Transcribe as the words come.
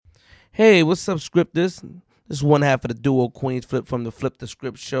Hey, what's up, scripters? This is one half of the duo Queens Flip from the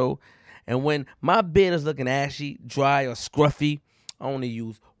FlipDaScript show. And when my beard is looking ashy, dry, or scruffy, I only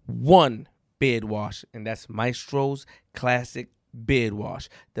use one beard wash, and that's Maestro's Classic Beard Wash.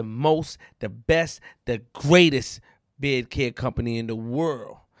 The most, the best, the greatest beard care company in the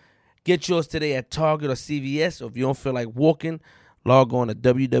world. Get yours today at Target or CVS, or if you don't feel like walking, log on to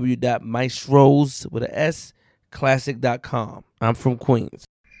www.maestros.classic.com. I'm from Queens.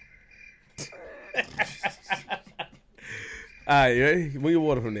 All right, you ready? Move your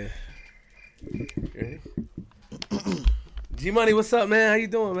water from there. You ready? G-Money, what's up, man? How you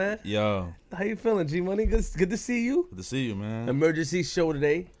doing, man? Yo. How you feeling, G-Money? Good to see you. Good to see you, man. Emergency show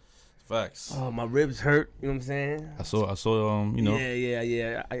today. Facts. Oh, my ribs hurt. You know what I'm saying? I saw, you know. Yeah.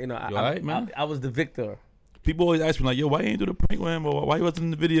 You all right, man? I was the victor. People always ask me, like, yo, why you ain't do the prank with him? Or why you wasn't in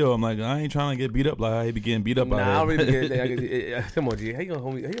the video? I'm like, I ain't trying to get beat up like I be getting beat up out I here. already get come on, G. How you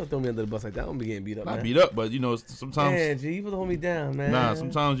gonna throw me under the bus like that? I don't be getting beat up, Not man. beat up, but, you know, sometimes. Man, G, you put the homie down, man. Nah,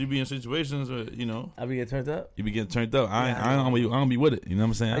 sometimes you be in situations where, you know. I be getting turned up? You be getting turned up. I don't be with it. You know what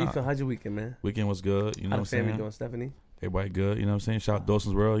I'm saying? How you feel? How's your weekend, man? Weekend was good. You know what I'm saying? How the family doing, Stephanie? Everybody good. You know what I'm saying? Shout out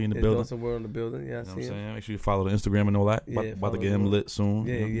Dawson's World. You in the building. Dawson's World in the building. Yeah, I You know see what I'm him. saying? Make sure you follow the Instagram and all that. Yeah, about to get him lit soon.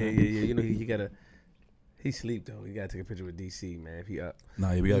 Yeah. You know? You know, he sleep though. You gotta take a picture with DC, man. If he up.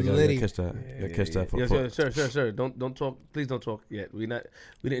 Nah, yeah, we gotta catch that. Catch that. Sure. Don't talk. Please don't talk yet. We didn't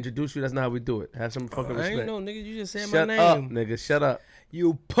introduce you. That's not how we do it. Have some fucking respect. I ain't know, nigga. You just said Shut my name. up, nigga. Shut up.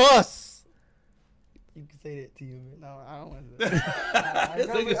 You puss. You can say that to you, man. No, I don't want to. I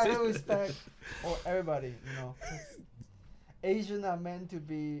got respect for everybody, you know. Asians are meant to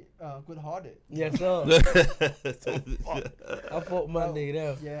be good-hearted. Yes, sir. I fuck my nigga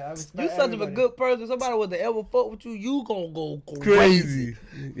there. Yeah, I respect You such everybody. a good person. Somebody was to ever fuck with you, you gonna go Crazy.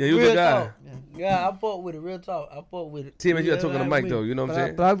 Yeah, you real the guy. talk. Yeah, I fuck with it. Real talk. I fuck with it. TMS, you gotta talk on the mic though. You know what I'm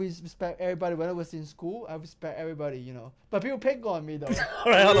saying? But I respect everybody. When I was in school, I respect everybody, you know. But people pick on me, though.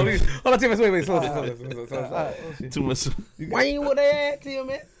 All right, hold on, TMS. Wait. Slow down. Too much. Why ain't what they had,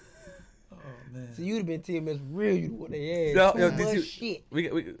 TMS? Man. So you'd have been TMS real, you what they had. Yo, shit.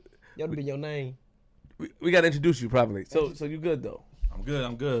 That'd have been your name. We gotta introduce you properly. So you good though? I'm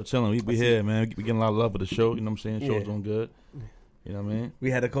good. Chilling. We here, man. We getting a lot of love for the show. You know what I'm saying? Show's doing good. You know what I mean?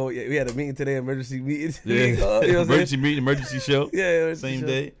 We had a meeting today, emergency meeting. Yeah. You know emergency meeting, emergency show. Yeah, same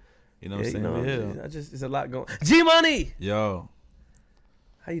day. You know what I'm saying? Yeah. It's a lot going. G-Money. Yo.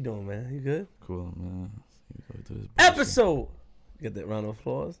 How you doing, man? You good? Cool, man. Episode. Get that round of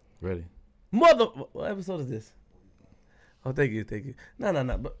applause. Ready. What episode is this? Oh, thank you.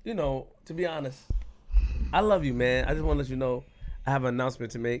 No. But, you know, to be honest, I love you, man. I just want to let you know I have an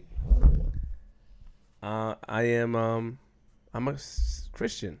announcement to make. I'm a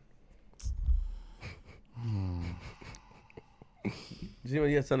Christian. Do you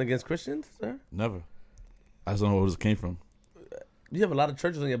have something against Christians, sir? Never. I just don't know where this came from. You have a lot of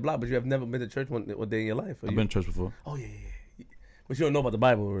churches on your block, but you have never been to church one day in your life. I've been to church before. Oh, yeah. But you don't know about the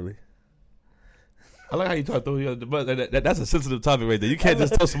Bible, really. I like how you talk through but that's a sensitive topic right there. You can't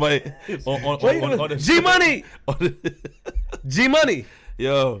just tell somebody on the G-Money! G-Money!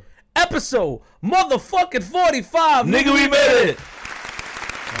 Yo. Episode motherfucking 45. Nigga, we made it!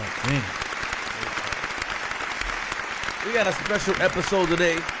 Oh, man. We got a special episode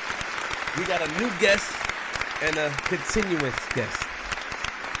today. We got a new guest and a continuous guest.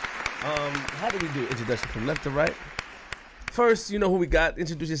 How do we do introduction from left to right? First, you know who we got.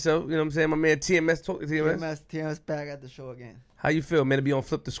 Introduce yourself. You know what I'm saying? My man TMS. Talk to TMS. TMS back at the show again. How you feel, man, to be on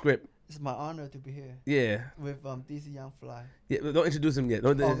FlipDaScript? It's my honor to be here. Yeah. With DC Young Fly. Yeah, don't introduce him yet.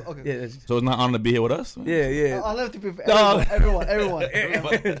 Okay. Yeah. So it's not honor to be here with us? Yeah. I love to be with everyone.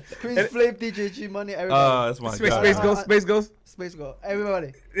 Queen's Flip, DJ G-Money, everybody. That's my God. Space Ghost.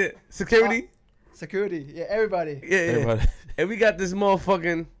 Everybody. Yeah. Security. Yeah, everybody. Yeah. Everybody. And we got this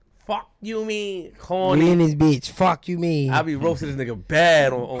motherfucking fuck you mean corny. We in this bitch. Fuck you mean. I be roasting this nigga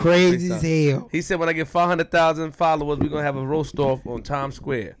bad on crazy as hell. He said when I get 500,000 followers, we're gonna have a roast off on Times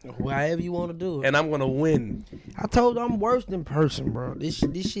Square. However you want to do it. And I'm gonna win. I told you I'm worse than person, bro. This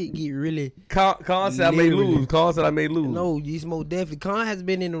shit get really. Con said I may lose. No, you most definitely. Con has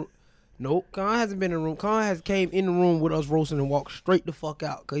been in the. Nope, Con hasn't been in the room. Con has came in the room with us roasting and walked straight the fuck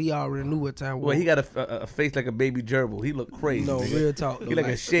out because he already knew what time. Well, he got a face like a baby gerbil. He look crazy. No, nigga. real talk. He like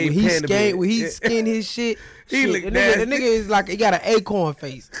a shaved panda. When he skinned his shit, he look the nasty. nigga is like he got an acorn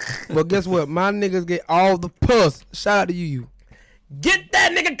face. But guess what? My niggas get all the puss. Shout out to you. Get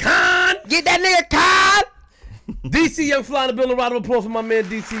that nigga Con. Get that nigga Con. DC Young Fly in the building. Round of applause for my man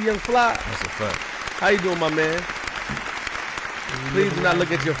DC Young Fly. That's a fact. How you doing, my man? Please do not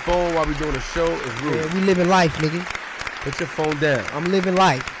look at your phone while we doing a show. It's rude. Yeah, we living life, nigga. Put your phone down. I'm living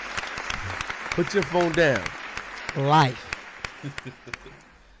life. Put your phone down. Life.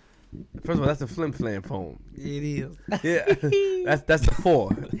 First of all, that's the Flim Flam phone. It is. Yeah, that's the 4.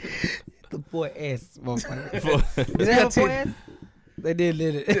 The 4S, motherfucker. For- Did they have a 4S? They did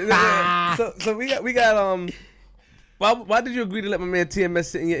it. So we got Why did you agree to let my man TMS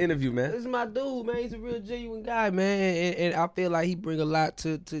sit in your interview, man? This is my dude, man. He's a real genuine guy, man, and I feel like he bring a lot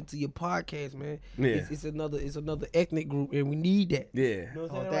to your podcast, man. Yeah. It's another ethnic group, and we need that. Yeah. You know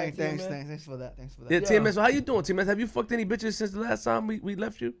what I'm Oh, saying? Right, thanks TMS? for that. Yeah, Yeah. TMS. So how you doing, TMS? Have you fucked any bitches since the last time we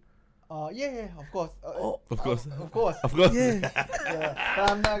left you? Yeah, of course. Of course. Of course. Of course. Yeah. Yeah. But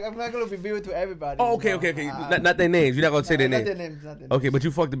I'm not gonna reveal it to everybody. Oh, okay. Not their names. You're not gonna say their Not names. their names. Not their names. Okay, but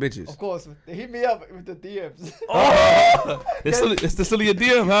you fucked the bitches. Of course, they hit me up with the DMs. Oh, it's still your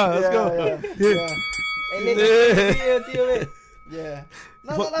DM, huh? Let's go. Yeah.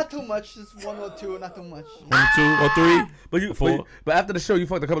 Not too much. Just 1 or 2. Not too much. 1, 2, or 3. But you, 4. but after the show, you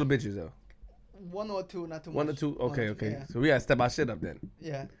fucked a couple of bitches though. 1 or 2. Not too much. 1 or 2. Okay. Yeah. So we gotta step our shit up then.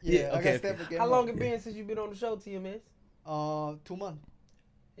 Yeah. Yeah, I okay, got step again. How long it been since you been on the show, TMS? 2 months.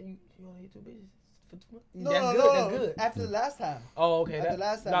 And you only hit 2 bitches for 2 months? No, That's no, good. no. That's good. After the last time. Oh, okay. After the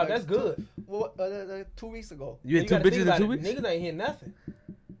last time. No, like, that's good. 2 weeks ago. You had 2 gotta think bitches in about 2 it. weeks. Niggas ain't hear nothing.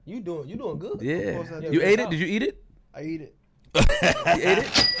 You doing good. Yeah. course I do. You ate it? Did you eat it? I eat it. You ate it?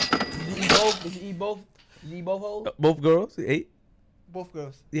 Did you eat both? Did you eat both? Did you eat both hoes? Both girls? You ate? Both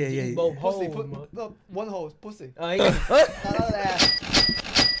girls. Yeah. Did you eat both Pussy. hoes, man? No, 1 hose. Pussy. Ain't Not the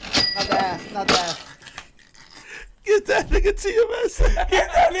ass. Not the ass. Get that nigga TMS. Get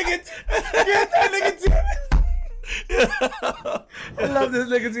that nigga TMS. I love this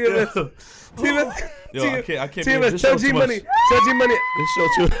nigga TMS. TMS. Yo, I can't be TMS. Tell G Money. This show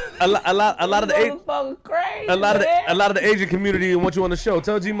too. A lot of the motherfucker crazy. a lot of the Asian community want you on the show.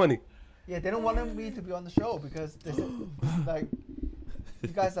 Tell G Money. Yeah, they don't want me to be on the show because they say, like, you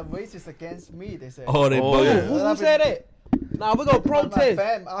guys are racist against me. They say. Oh, they Oh, bugging. yeah. Who said that? Nah, we're gonna My protest.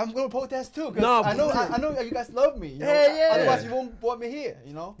 fam, I'm gonna protest too. Cause Nah, I know you guys love me. You know? Yeah. Otherwise, you won't want me here.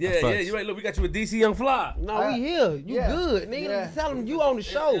 You know. Yeah, Facts. you're right. Look, we got you with DC Young Fly. No, we here. You Yeah. good, nigga. Yeah. Tell them you on the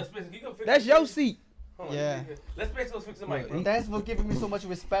show. That's your seat. Yeah. Let's fix the mic, bro. Thanks for giving me so much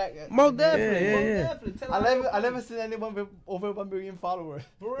respect. Most definitely. Yeah. Most definitely. Tell I never seen anyone with over 1 million followers.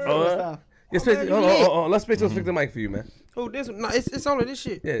 For real. Oh, First time. Yes, Okay, hold lit. on. Let's fix the mic for you, man. Oh, this one. No, it's only this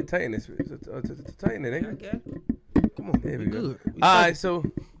shit. Yeah, tighten this. Tighten it, nigga. Okay. Come on. There we We go. good. We All right, focused. so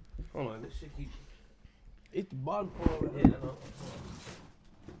hold on. This shit keeps. It's the bottom part right here.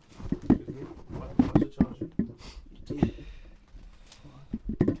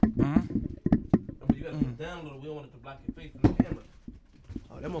 You gotta put it down a little. We don't want it to block your face from the camera.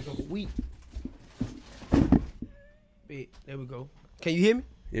 Oh, that motherfucker weak. Big. There we go. Can you hear me?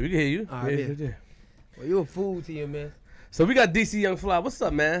 Yeah, we can hear you. All right, Yeah, yeah. yeah. Well, you a fool to you, man. So we got DC Young Fly. What's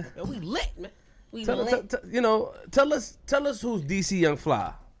up, man? Man, we lit, man. We Tell lit. us who's DC Young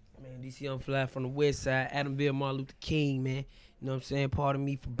Fly. Man, DC Young Fly from the west side, Adamville, Martin Luther King, man. You know what I'm saying? Part of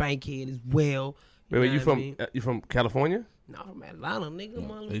me from Bankhead as well. Wait, know you what I from mean? you from California? No, I'm Atlanta, nigga.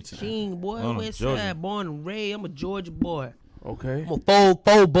 Martin Luther H-Town. King, boy. Atlanta, West Georgia. side, born and raised. I'm a Georgia boy. Okay. I'm a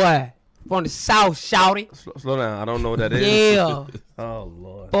four boy. From the south, shouty. Slow down. I don't know what that is. Yeah. Oh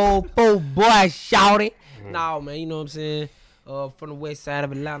Lord. Four boy, shouty. No, man, you know what I'm saying? From the west side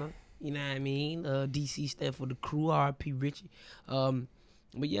of Atlanta. You know what I mean? DC stand for the crew, RP Richie.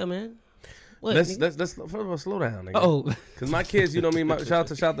 But yeah, man. What, Let's nigga? first of all slow down, nigga. Oh. Cause my kids, you know what I mean.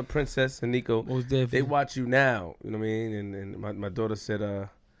 Shout out to Princess and Nico. Most definitely. They watch you now. You know what I mean. And my daughter said,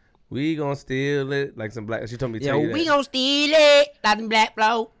 "We gonna steal it," like some black. She told me to Yeah, tell you we that. gonna steal it. Like them black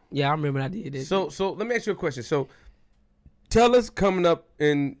blow. Yeah, I remember I did that. So let me ask you a question. So tell us coming up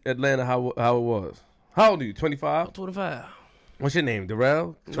in Atlanta how it was. How old are you? 25. 25. What's your name?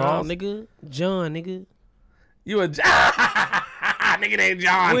 Darrell? Charles? No, nigga. John, nigga. You a nigga named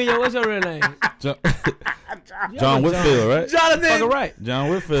John. William, what's your real name? John Whitfield, right? Jonathan. Fucking right. John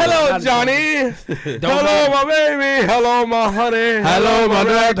Whitfield. Hello, Johnny. Hello, my baby. Hello, my honey. Hello, my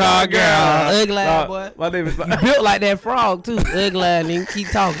dirty girl. Ugly ass boy. My name is. Built like that frog, too. Ugly ass nigga. Keep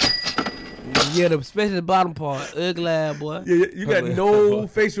talking. Yeah, especially the bottom part. Ugly ass boy. Yeah, you got no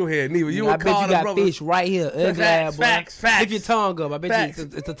facial hair, neither. You I a bet you Carter got brother. fish right here. Ugly ass boy. Facts. Lift your tongue up. I bet Facts. you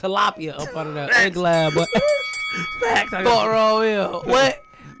it's a tilapia up under that. Ugly ass boy. Facts. Fuck wrong here. What?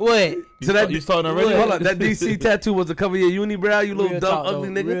 So that You starting already? Hold on, that DC tattoo was to cover your unibrow, you little Real dumb talk, ugly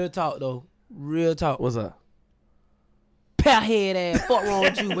though. nigga. Real talk, though. Real talk. What's up? Pat head ass. Fuck wrong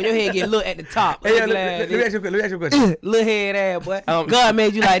with you, but your head get look at the top. Hey, Ugly let ass, me nigga. ask you a question. Little head ass, boy. Um, God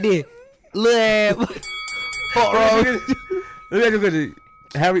made you like this. Little ass. Fuck wrong with you. Let me ask you a question.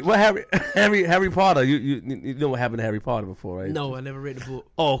 Harry Potter. You know what happened to Harry Potter before, right? No, I never read the book.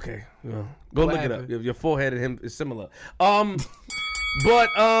 Oh, okay. Yeah. Go What look happened? it up. Your forehead and him is similar. Nigga,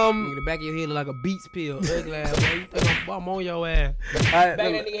 the back of your head look like a Beats pill. Ugly ass, man. You think I'm on your ass? Back of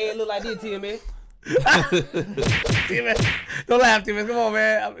that nigga head look like this, TMS. TMS, don't laugh, TMS. Come on,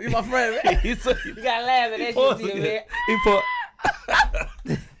 man. You're my friend, man. You gotta laugh at that shit, TMS. He put.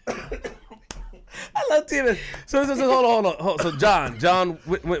 I love TMS. So hold on. So John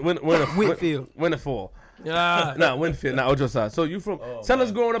Whitfield. Winterfall. Yeah. No, Winfield, not Ojo side. So you from? Tell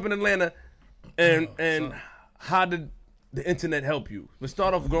us growing up in Atlanta, and how did the internet help you? Let's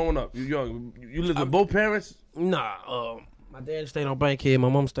start off growing up. You young. You lived with both parents. Nah, my dad stayed on Bankhead, my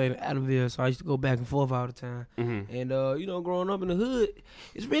mom stayed in Adderville, so I used to go back and forth all the time. Mm-hmm. And growing up in the hood,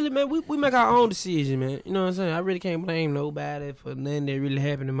 it's really, man, we make our own decisions, man. You know what I'm saying? I really can't blame nobody for nothing that really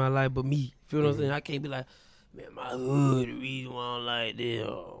happened in my life but me. Feel what I'm saying? I can't be like, man, my hood the reason why I don't like this,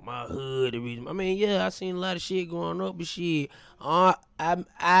 or my hood the reason. I mean, yeah, I seen a lot of shit growing up, but shit, I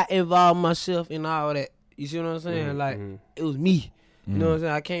involved myself in all that. You see what I'm saying? It was me. You know what I'm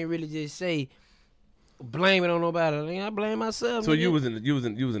saying? I can't really just say blame it on nobody. I blame myself. So nigga. you was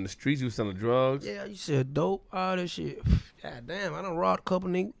in the streets. You was selling drugs. Yeah, you said dope, all that shit. God damn, I done robbed a couple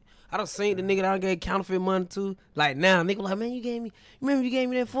niggas. I done seen the nigga that I gave counterfeit money to. Like now, nigga like, man, you remember you gave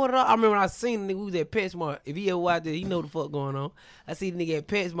me that $40? I remember when I seen the nigga who was at PetSmart. If he ever watched it, he know the fuck going on. I see the nigga at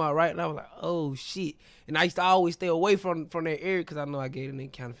PetSmart, right? And I was like, oh shit. And I used to always stay away from that area because I know I gave the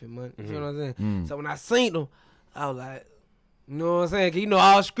nigga counterfeit money. You feel what I'm saying? So when I seen them, I was like, you know what I'm saying? 'Cause you know,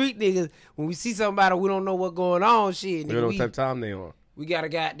 all street niggas, when we see somebody, we don't know what going on, shit. Nigga, You know what type of time they on. we got a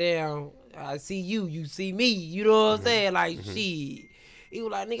goddamn, I see you see me. You know what I'm saying? Like, shit. He was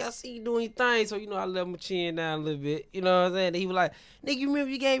like, nigga, I see you doing your thing. So, you know, I let my chin down a little bit. You know what I'm saying? He was like, nigga, you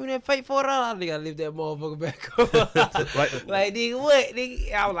remember you gave me that fake $40? Nigga, I lift that motherfucker back up. Like, nigga, what?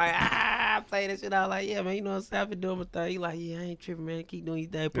 Nigga, I was like, I played that shit. I was like, yeah, man, you know what I'm saying? I've been doing my thing. He like, yeah, I ain't tripping, man. Keep doing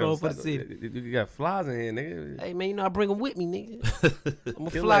your thing. Put on for the city. You got flies in here, nigga. Hey, man, you know I bring them with me, nigga. I'm going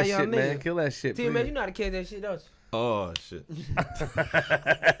to Kill fly that y'all shit, nigga. man. Kill that shit, Tim, man, please. you know how to catch that shit, don't you? Oh shit.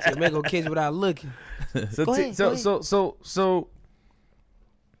 Tim, man, go catch it without looking. So Go ahead. so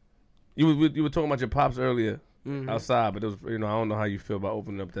you were talking about your pops earlier outside, but it was, you know, I don't know how you feel about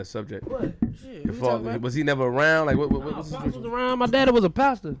opening up that subject. What? Shit. Your what you talking father, about? was he never around? Like what Nah, was the Pops was situation? around. My daddy was a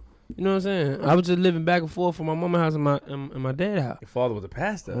pastor. You know what I'm saying? I was just living back and forth from my mama's house and my dad's house. Your father was a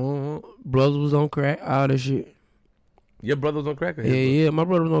pastor. Brothers was on crack, all that shit. Your brother was on crack. Or his Yeah. My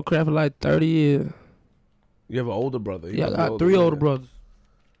brother was on crack for like 30 years. You have an older brother. Yeah, I got 3 older brothers.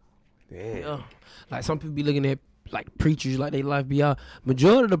 Damn. Yeah. Like some people be looking at like preachers like they life be out.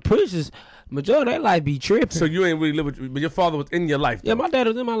 Majority of the preachers, majority of their life be tripping. So you ain't really live with, but your father was in your life. Yeah, though. my dad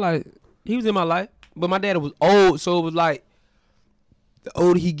was in my life. He was in my life, but my dad was old, so it was like the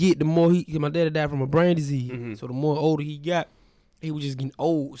older he get, the more he. My dad died from a brain disease, so the more older he got, he was just getting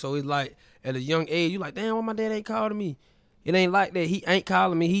old. So it's like at a young age, you like, damn, why my dad ain't calling me? It ain't like that. He ain't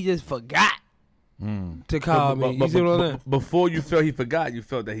calling me. He just forgot to call me. You see what I'm saying? Before you felt he forgot, you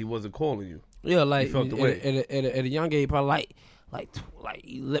felt that he wasn't calling you. Yeah, like You felt the way. at a young age, probably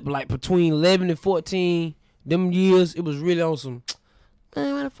like between 11 and 14, them years, it was really on some.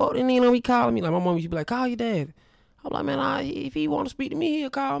 Man, why the fuck didn't he know he calling me? Like my mom used to be like, call your dad. I'm like, man, if he want to speak to me, he'll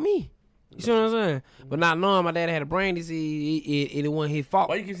call me. You see what I'm saying? But not knowing my dad had a brain disease, it wasn't his fault.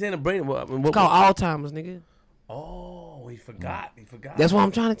 Why you keep saying the brain? It's called Alzheimer's, nigga. Oh, he forgot. He forgot. That's what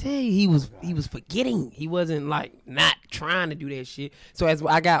I'm trying to tell you. He was forgetting. He wasn't like not trying to do that shit. So as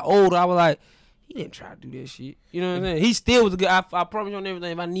I got older, I was like, he didn't try to do that shit. You know what I'm saying? He still was good. I promise you on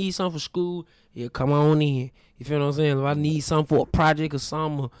everything. If I need something for school, yeah, come on in. You feel what I'm saying? If I need something for a project or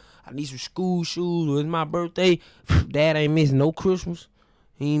something, or I need some school shoes, or it's my birthday, Dad ain't missing no Christmas.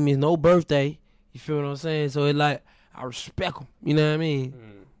 He ain't miss no birthday. You feel what I'm saying? So it's like I respect him. You know what I mean?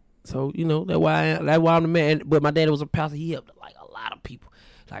 So you know that's why I'm the man. But my daddy was a pastor. He helped like a lot of people.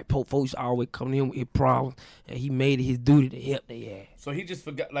 Like Pope folks always coming in with his problems, and he made it his duty to help their ass. So he just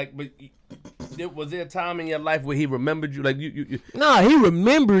forgot. Like, but was there a time in your life where he remembered you? Like you. Nah, he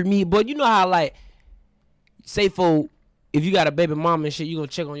remembered me, but you know how like, say for if you got a baby mama and shit, you gonna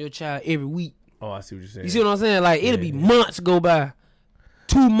check on your child every week. Oh, I see what you're saying. You see what I'm saying? Like it'll be months go by,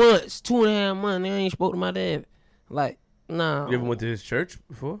 2 months, 2.5 months. I ain't spoke to my dad. Like nah. You ever went to his church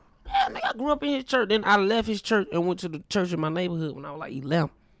before? Yeah, nigga, I grew up in his church. Then I left his church and went to the church in my neighborhood when I was like 11.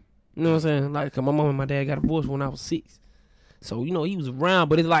 You know what I'm saying? Like, 'cause my mom and my dad got divorced when I was 6. So, you know, he was around,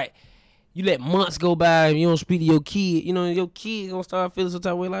 but it's like, you let months go by and you don't speak to your kid. You know, your kid gonna start feeling some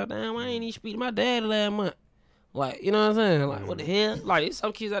type of way like, damn, I ain't even speak to my dad last month. Like, you know what I'm saying? Like, what the hell? Like, there's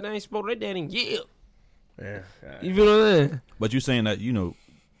some kids out there ain't spoke to their dad in years. Yeah. You feel what I'm saying? But you saying that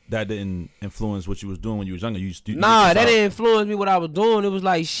that didn't influence what you was doing when you was younger. Nah, that didn't influence me what I was doing. It was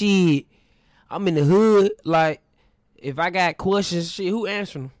like, shit, I'm in the hood. Like, if I got questions, shit, who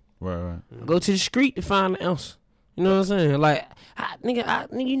answering them? Right. I go to the street to find the answer. You know what I'm saying? Like,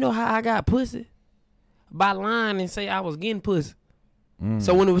 nigga, you know how I got pussy? By lying and say I was getting pussy.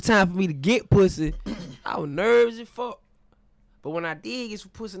 So when it was time for me to get pussy, I was nervous as fuck. But when I did get some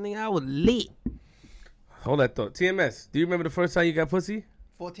pussy, nigga, I was lit. Hold that thought. TMS, do you remember the first time you got pussy?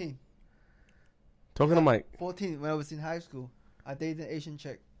 14. Talking to Mike. 14 when I was in high school. I dated an Asian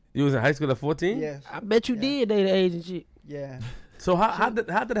chick. You was in high school at 14? Yes. I bet you did date an Asian chick. Yeah. So how did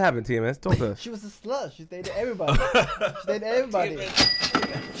it happen, TMS? Talk to us. She was a slut. She dated everybody. She dated everybody.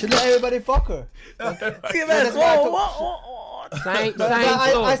 She let everybody fuck her. TMS, whoa. Same I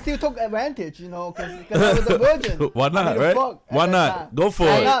story. still took advantage, because I was a virgin. Why not, I mean, right? fuck at Why that not? time. Go for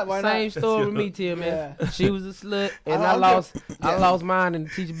Why it. not? Why not? Same story with me, Tim, man. Yeah. She was a slut, and I I lost yeah. mine in the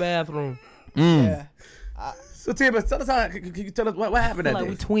teacher bathroom. Yeah. So TMS, tell us can you tell us what happened that Like day?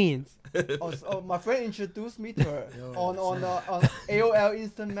 we twins. My friend introduced me to her on AOL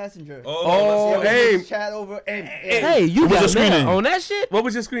Instant Messenger. Oh, Yeah, we AIM. just chat over AIM. Yeah. Hey, you What was got your screen that name? on that shit? What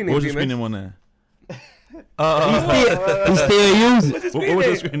was your screen name, What was your TMS? screen name on there? He still use it. What was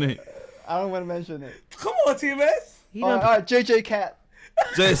your screen name? I don't want to mention it. Come on, TMS. He All done right, JJ Cat.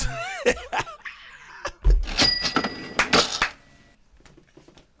 Jason.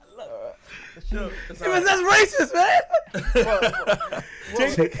 TMS, that's racist, man.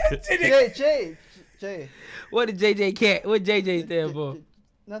 J. What did JJ Cat? What JJ stand for?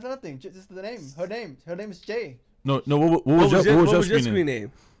 Nothing. Just the name. Her name. Her name is J. No. What was your screen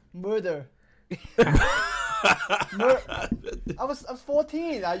name? Murder. I was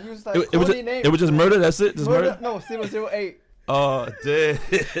 14. I used like It was coding name. it was just murder. That's it. Just murder. No, 008. Oh, damn.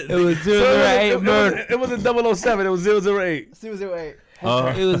 It was 008 murder. It wasn't 007. It was 008. 008.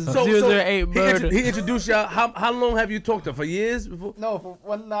 It was 008 murder. He introduced y'all. How long have you talked to her? For years before? No, for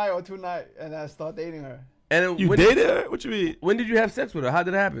 1 night or 2 nights, and I started dating her. And then You dated her? What you mean? When did you have sex with her? How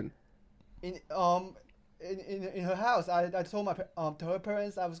did it happen? In her house, I told to her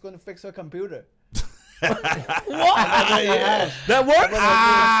parents I was going to fix her computer. What? That worked?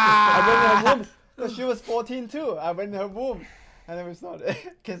 I went in her room. Because she was 14 too. I went in her room, and then we started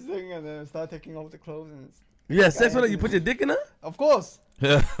kissing, and then we started taking off the clothes. And You had sex with her? You put your dick in her? of course.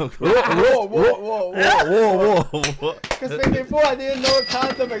 Yeah. Whoa. Whoa. Because before I didn't know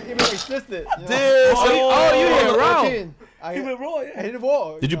condom even existed. You know? Damn. Oh, you hit wrong. 14, I You went raw, I yeah. hit the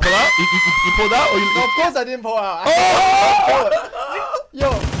wall. Did you pull out? You pulled out? Or No, you, of course I didn't pull out. Yo,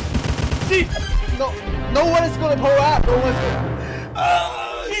 no one is gonna pull out. No one's gonna.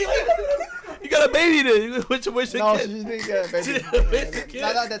 you got a baby then. Where's your No, kid? she didn't get a She baby. didn't raise the kid?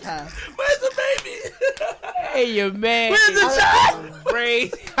 Not at that time. Where's the baby? Hey, you man. Where's the child?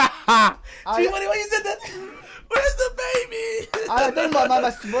 Crazy. I What you said that? Where's the baby? I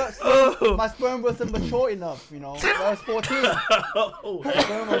think my sperm wasn't mature enough, I was 14.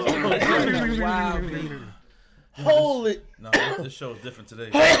 Sperm wasn't mature enough. Holy. No, this show is different today.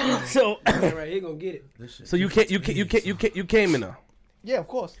 So Right, he gonna get it. so you came in her. Yeah, of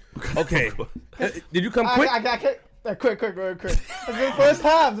course. Okay. Did you come quick? I can't. Quick. This is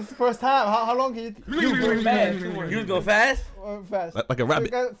the first time. How long can you? You was going fast? Fast. Like a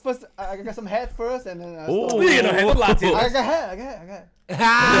rabbit. I got some head first, and then. Oh. You know, no lie to you. I got head.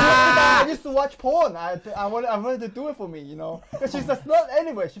 I used to watch porn. I wanted to do it for me, Because she's a slut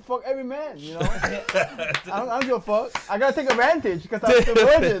anyway. She fuck every man, I don't give a fuck. I gotta take advantage because I was a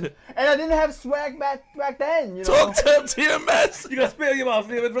virgin, and I didn't have swag back then, Talk to him, TMS. You gotta spill your mouth.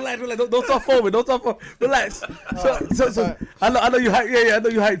 Relax. Don't talk forward. Relax. So I know you hype. Yeah, I know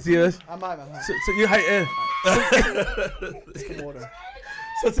you hype, TMS. I'm hype. So you hype. Some water.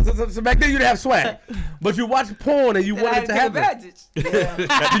 So back then you didn't have swag, but you watched porn and you wanted to have it. advantage. Yeah.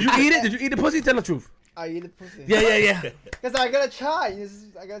 Did you eat it? Did you eat the pussy? Tell the truth. I eat the pussy. Yeah. Because I gotta try.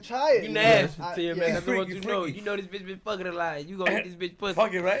 I gotta try it. You nasty, I- Tim, yeah. man. That's what You you know. freaky. You know this bitch been fucking a lot. You gonna eat this bitch pussy.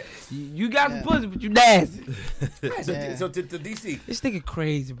 Fuck it, right? You got Yeah. some pussy, but you nasty. Yeah. So to DC. This nigga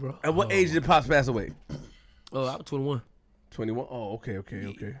crazy, bro. At what age did Pops pass away? Oh, I was 21. 21. Oh, okay.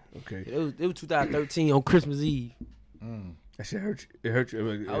 It was 2013 on Christmas Eve. That shit hurt you. It hurt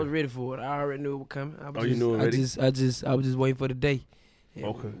you. I was ready for it. I already knew it was coming. You knew already? I was just waiting for the day. And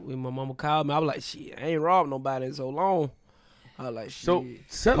Okay. When my mama called me, I was like, shit, I ain't robbed nobody in so long. I was like, shit. So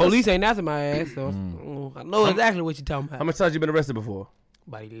tell us, Police ain't after my ass, so I know exactly what you talking about. how much times you been arrested before?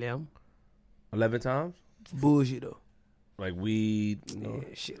 About 11. 11 times? Bullshit, though. Like weed. Yeah,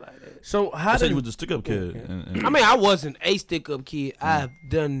 shit like that. So how I said did you was the stick-up kid. And I mean, I wasn't a stick-up kid. I've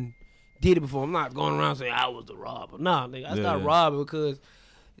done did it before. I'm not going around saying I was the robber. Nah, nigga, I started robbing because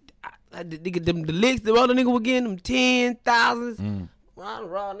the licks the other nigga was getting them 10,000s. I done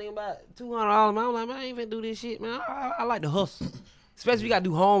robbed nigga about $200. Man, I'm like, man, I ain't finna do this shit, man. I like to hustle. Especially if you gotta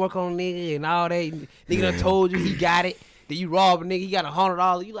do homework on a nigga and all that. Nigga done told you he got it. Then you rob a nigga, he got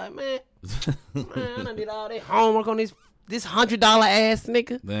 $100. You like, man, I done did all that homework on this $100 ass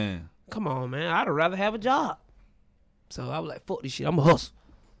nigga. Damn. Come on, man. I'd rather have a job. So I was like, fuck this shit. I'm a hustle.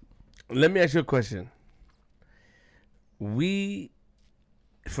 Let me ask you a question. We,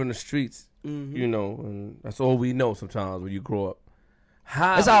 from the streets, you know, and that's all we know sometimes when you grow up.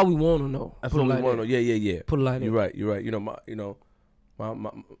 That's all we want to know. That's all we want to know. Yeah. Put it like that. You're right. You know,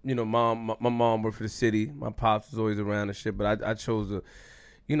 my mom worked for the city. My pops was always around and shit. But I chose the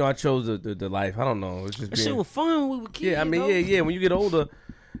life. I don't know. It's just that shit was fun when we were kids. Yeah, I mean, yeah. When you get older,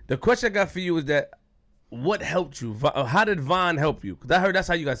 the question I got for you is that what helped you? How did Vaughn help you? Because I heard that's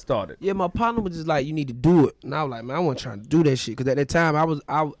how you got started. Yeah, my partner was just like, you need to do it. And I was like, man, I wasn't trying to do that shit. Because at that time,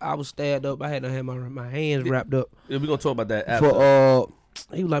 I was stabbed up. I had to have my hands wrapped up. Yeah, we're going to talk about that after.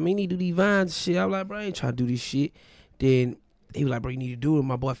 He was like, man, you need to do these vines and shit. I was like, bro, I ain't trying to do this shit. Then he was like, bro, you need to do it.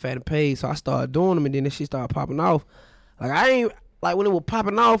 My boy Fat and Paid. So I started doing them, and then that shit started popping off. Like, when it was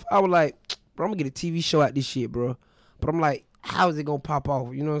popping off, I was like, bro, I'm going to get a TV show out this shit, bro. But I'm like, how is it going to pop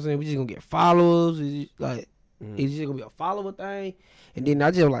off? You know what I'm saying? We just going to get followers. It's just going to be a follower thing. And then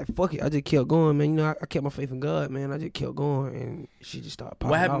I just was like, fuck it. I just kept going, man. You know, I kept my faith in God, man. I just kept going, and shit just started popping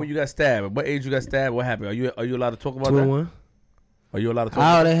off. What happened when you got stabbed? At what age you got stabbed? What happened? Are you allowed to talk about 21. that? Are you allowed to talk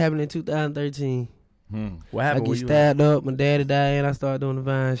All about that happened in 2013. What happened? I get stabbed up. My daddy died, and I started doing the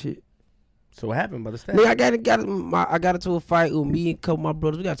Vine shit. So what happened by the stab? Nigga, I got into a fight with me and a couple of my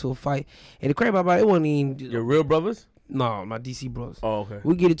brothers. We got into a fight, and the crazy about it wasn't even your real brothers. No, my DC brothers. Oh, okay.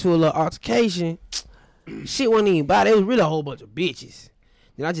 We get into a little altercation. Shit wasn't even about it. It was really a whole bunch of bitches.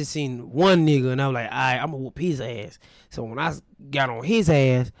 Then I just seen one nigga, and I was like, all right, I'm gonna whoop his ass. So when I got on his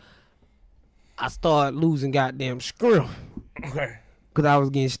ass, I started losing goddamn scrim. Okay. Cause I was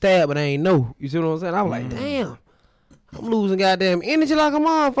getting stabbed, but I ain't know. You see what I'm saying? I was like, damn, I'm losing goddamn energy like a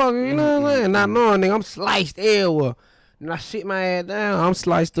motherfucker. You know what I'm saying? Not knowing, nigga, I'm sliced everywhere. And I sit my ass down. I'm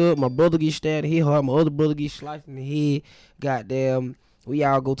sliced up. My brother gets stabbed in his heart. My other brother gets sliced in the head. Goddamn, we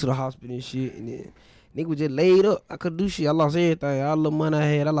all go to the hospital and shit. And then nigga was just laid up. I couldn't do shit. I lost everything. All the money I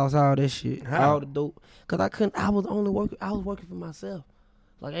had, I lost all that shit. How? All the dope. Cause I was only working. I was working for myself.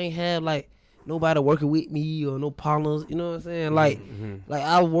 Like I ain't have like nobody working with me or no partners, you know what I'm saying? Like, like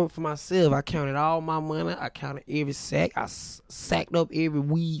I worked for myself. I counted all my money. I counted every sack. I sacked up every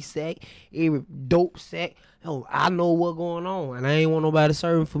weed sack, every dope sack. Oh, I know what's going on, and I ain't want nobody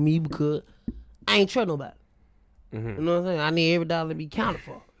serving for me because I ain't trust nobody. You know what I'm saying? I need every dollar to be counted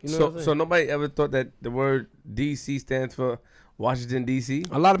for. You know what I'm saying? So nobody ever thought that the word DC stands for Washington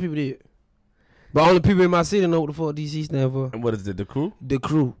DC? A lot of people did. But only people in my city know what the fuck DC stand for. And what is it? The Crew? The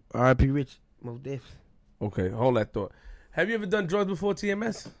Crew. R.I.P. Rich. Most definitely. Okay, hold that thought. Have you ever done drugs before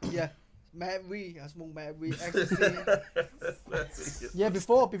TMS? Yeah. Mad weed. I smoke mad weed. Ecstasy. Yeah,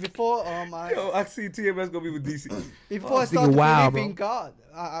 before I see TMS gonna be with DC. I started to believe in God,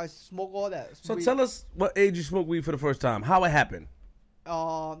 I smoke all that. So weed. tell us what age you smoked weed for the first time. How it happened?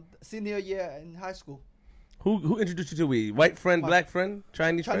 Senior year in high school. Who introduced you to weed? White friend, black friend,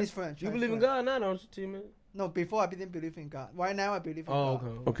 Chinese friend? You believe in God now, don't you, man? No, before I didn't believe in God. Right now I believe in God.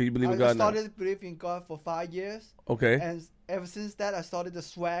 Okay. Okay, you believe in God now. I started to believe in God for 5 years. Okay. And ever since that, I started the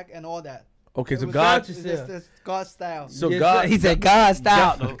swag and all that. Okay, so It was God. the God style. So Yes, God. sir. He said God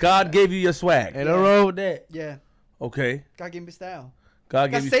style. God gave you your swag. And I roll with that. Yeah. Okay. God gave me style.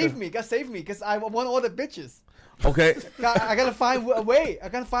 God God gave you. saved me. God saved me because I want all the bitches. Okay. I gotta find a way. I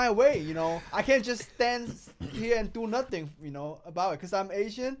gotta find a way. You know, I can't just stand here and do nothing. You know about it because I'm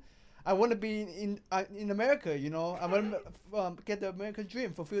Asian. I want to be in America. You know, I want to get the American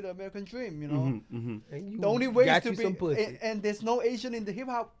dream, fulfill the American dream. You know, the only way is to be. And there's no Asian in the hip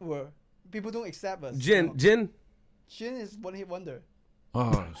hop world. People don't accept us. Jin is one hit wonder.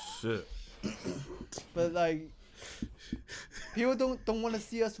 Oh shit. But like, people don't want to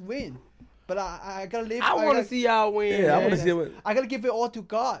see us win. But I gotta live. I want to see y'all win. Yeah, I want to see it. I gotta give it all to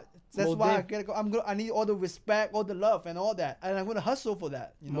God. That's Most why definitely. I gotta go. I need all the respect, all the love, and all that, and I'm gonna hustle for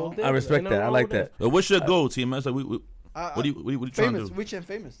that. You know, I respect that. I like that. But what's your goal, TMS? Like, what are you trying to famous, do? rich and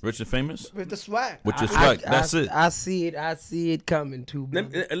famous, Rich and famous? with the swag. With your swag. That's it. I see it coming too.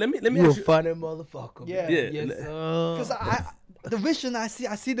 Let me You a ask you. funny motherfucker. Yeah. man. Yeah. Yes, sir. Because the vision I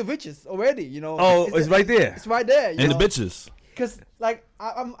see the riches already. You know. Oh, it's right there. It's right there. And the bitches. Because Like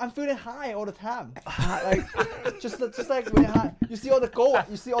I'm feeling high all the time. Like just like when high, you see all the gold,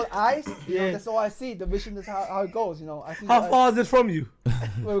 you see all the eyes. You know, that's all I see. The vision is how it goes. You know, I see. How far is this from you?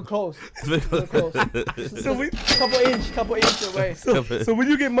 Very close. Very close. So we couple inch away. So when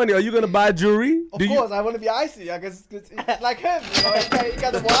you get money, are you gonna buy jewelry? Of course, I want to be icy. I guess like him. You know, he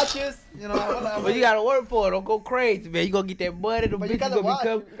got the watches. You know, But you gotta work for it. Don't go crazy, man. You gonna get that money. The But you bitches gotta gonna watch.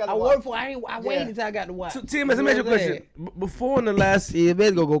 become. You gotta I watch. work for. I waited until I got the watch. So TMS, let me ask you a question. Before in the last,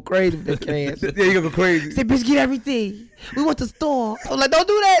 TMS gonna go crazy with that cash. yeah, you gonna go crazy. Say, bitch, get everything. We want the store. I'm like, don't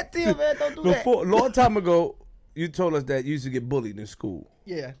do that, TMS. Don't do that. Before, long time ago, you told us that you used to get bullied in school.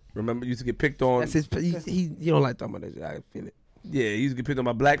 Yeah. Remember, you used to get picked on. That's his. He don't like talking about that shit. I feel it. Yeah, he used to get picked on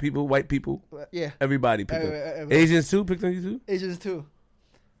by black people, white people, Yeah. everybody picked on. Asians too picked on you too. Asians too.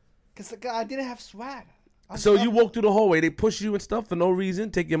 Cause I didn't have swag. So you walk through the hallway, they push you and stuff for no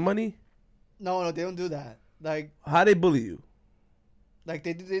reason, take your money. No, they don't do that. Like How they bully you? they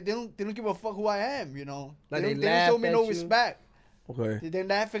don't give a fuck who I am. You know. Like they they don't laugh show me at no you? respect. Okay. They're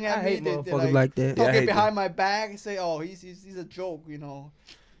laughing at I me. hate They're motherfuckers like that. Yeah, I talking hate behind my back and say, "Oh, he's a joke." You know.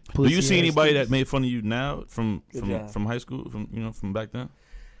 Do you see Pussy anybody ass that made fun of you now from job. high school, from back then?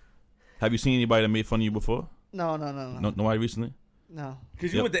 Have you seen anybody that made fun of you before? No. Nobody recently? No.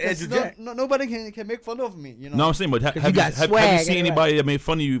 Because you went to Andrew No, Jack. nobody can make fun of me. You know. No, I'm saying, but have you you, got have swag you seen anyway. anybody that made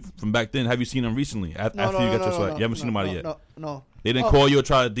fun of you from back then? Have you seen them recently after you got your swag? You haven't seen nobody yet. No. They didn't call you or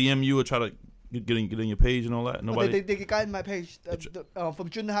try to DM you or try to get in your page and all that. Nobody. They got in my page from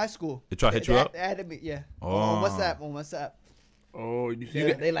junior high school. They try to hit you up? They added me, yeah. Oh. On WhatsApp. Oh, you see Yeah.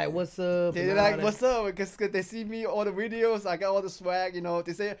 that? They like, what's up? They're like, what's up? Because they see me all the videos. I got all the swag. You know.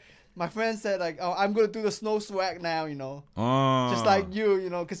 They say my friend said like, oh, I'm gonna do the snow swag now. You know. Just like you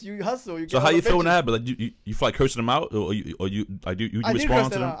know, because you hustle. You So get how all you the feel when that pictures. happened? Like you feel like cursing them out, or you I did respond curse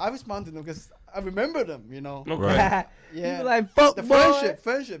to them? I respond to them because I remember them. You know. Right. Yeah. You like, fuck, The boy.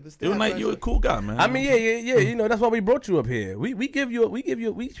 friendship. It was like you a cool guy, man. I mean, yeah. You know, that's why we brought you up here. We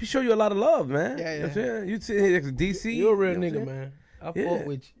show you a lot of love, man. Yeah, You know what I'm saying? You sit here next to DC. You a real you know what I'm nigga, saying? man. I Yeah. fuck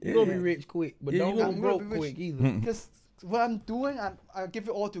with you. You Yeah. gonna be rich quick, but Yeah, don't you go gonna be broke rich. quick either. Because what I'm doing, I give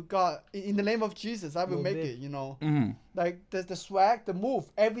it all to God. In the name of Jesus, I will Little make bit. it. You know. Mhm. Like the swag, the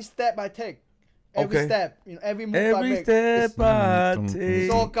move, every step I take, every Okay. step, you know, every move I Every make, step I it's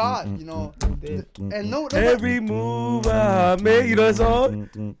take, all God, you know. And no, every move I make. You know that song?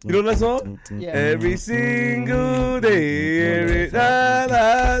 You know that song? yeah, Every single day, every night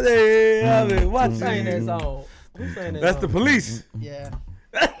I day, I've been Who watching. sang that song? Who sang that That's song? the police. yeah.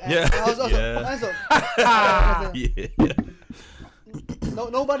 Yeah. Yeah.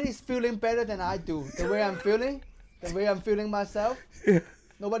 Nobody's feeling better than I do. The way I'm feeling myself.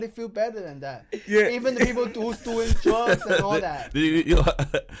 Nobody feel better than that. Yeah. Even the people who's doing drugs and all that.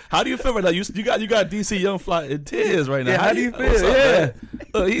 How do you feel right now? You got DC Young Fly in tears right now. Yeah, how do you feel? What's up, Yeah. man?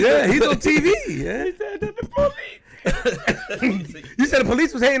 Look, He's on TV. Yeah, he said that the police. You said the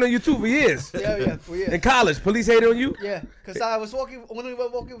police was hating on you too for years. Yeah, for years. In college, police hated on you? Yeah, because I was walking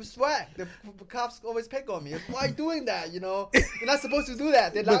with swag. The cops always pick on me. Why are you doing that? You know, you're not supposed to do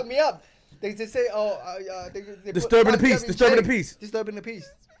that. They lock me up. They say, they Disturbing the lock me peace, up in disturbing the chains. peace. Disturbing the peace.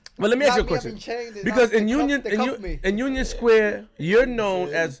 Well, let me ask you a Lock me up question. in chains. They Because lock- in they cuff- Union, they cuff me. in Union Square, you're known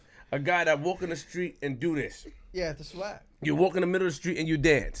as a guy that walk in the street and do this. Yeah, the swag. You walk in the middle of the street and you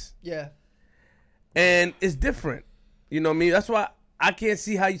dance. Yeah. And it's different. You know what I mean? That's why I can't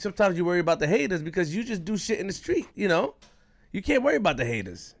see how sometimes you worry about the haters, because you just do shit in the street, you know? You can't worry about the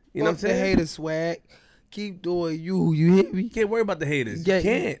haters. You know what I'm saying? The hater swag. Keep doing you. You hear me? You can't worry about the haters. Yeah, You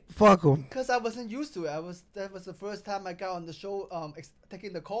can't. Fuck them. Because I wasn't used to it. That was the first time I got on the show,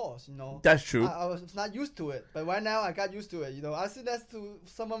 taking the calls. You know. That's true. I was not used to it, but right now I got used to it. You know, I see that's to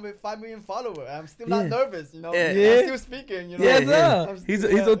someone with 5 million followers. I'm still not nervous. You know. Yeah. I'm still speaking. You know. Yeah, I'm He's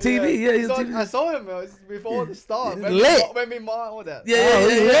on TV. Yeah, he's on TV. I saw him before the start. Lit. When we all that.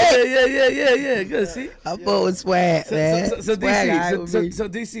 Yeah. Good. See? I fuck with swag, man. So Swag, alright DC, with me. so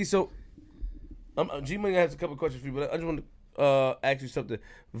DC, so G-Money has a couple questions for you, but I just want to ask you something.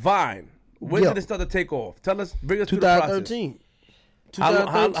 Vine, when did it start to take off? Tell us, bring us to the process. 2013.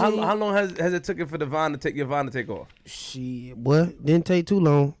 How long has it taken for your Vine to take off? Shit, boy, didn't take too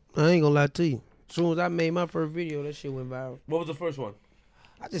long. I ain't gonna lie to you. As soon as I made my first video, that shit went viral. What was the first one?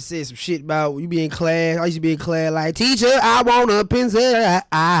 I just said some shit about you be in class. I used to be in class like, teacher, I want a pencil.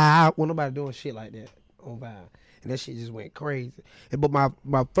 I want nobody doing shit like that on Vine. And that shit just went crazy. But my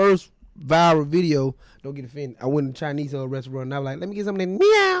first viral video, don't get offended, I went to a Chinese restaurant and I was like, let me get something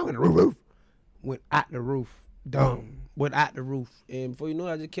meow, and the roof went out the roof. Dumb. Went out the roof. And before you know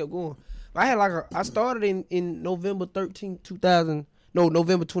it, I just kept going. I had I started in November 22nd,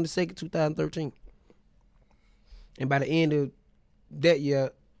 2013. And by the end of that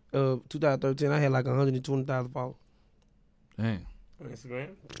year, 2013, I had like 120,000 followers. Dang. On Instagram?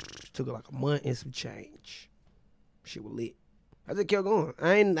 Took like a month and some change. Shit was lit. I just kept going.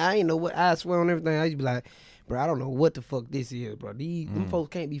 I ain't know what. I swear on everything. I used to be like, bro, I don't know what the fuck this is, bro. Them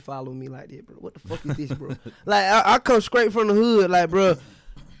folks can't be following me like that, bro. What the fuck is this, bro? Like, I come straight from the hood, like, bro.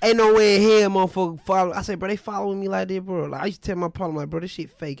 Ain't no way in hell, motherfucker, follow. I said, bro, they following me like that, bro. Like, I used to tell my partner, like, bro, this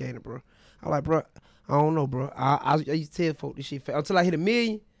shit fake, ain't it, bro? I'm like, bro, I don't know, bro. I used to tell folk this shit fake. Until I hit 1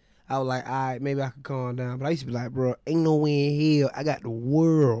 million, I was like, all right, maybe I could calm down. But I used to be like, bro, ain't no way in hell. I got the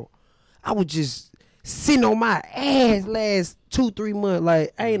world. I was just sitting on my ass last 2-3 months.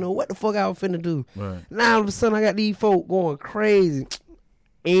 Like, I ain't know what the fuck I was finna do. Right. Now, all of a sudden, I got these folk going crazy.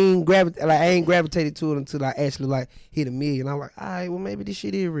 I ain't gravitated to it until I actually, like, hit 1 million. I'm like, all right, well, maybe this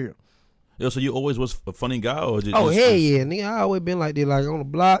shit is real. Yo, so you always was a funny guy, or just? Oh, hell yeah, nigga. I always been like that, like on the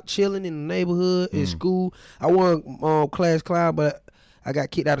block, chilling in the neighborhood, in school. I won class clown, but I got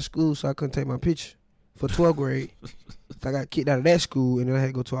kicked out of school, so I couldn't take my picture for 12th grade. So I got kicked out of that school, and then I had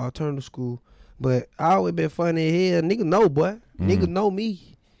to go to an alternative school. But I always been funny as hell. Nigga know, boy. Nigga know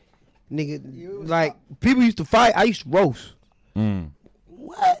me. Nigga, like, people used to fight. I used to roast.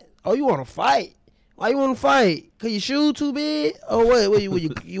 What? Oh, you want to fight? Why you want to fight? Cause your shoes too big? Or what? What? You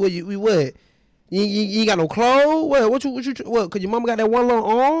ain't got no clothes? What? Cause your mama got that one long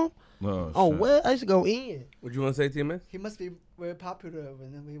arm? Oh, what? I used to go in. What you want to say, TMS? He must be very popular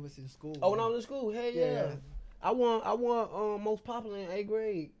when he was in school. Oh, when I was in school? Hell yeah. I won most popular in 8th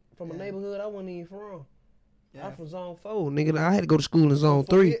grade from a neighborhood I wasn't even from. Yeah. I'm from Zone 4, nigga. I had to go to school in Zone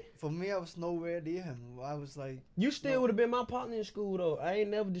 3. For me, I was nowhere near him. I was like... You still would have been my partner in school, though. I ain't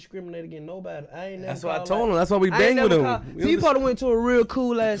never discriminated against nobody. That's what I told him. That's why we bang with him. So you probably went to a real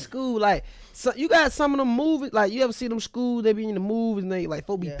cool-ass school. Like, so you got some of them movies. Like, you ever see them schools, they be in the movies, and they, like,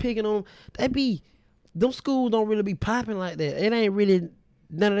 folks be picking on them. Them schools don't really be popping like that. It ain't really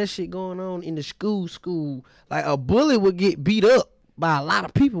none of that shit going on in the school. Like, a bully would get beat up by a lot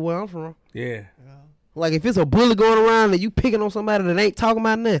of people where I'm from. Yeah. Like, if it's a bully going around and you picking on somebody that ain't talking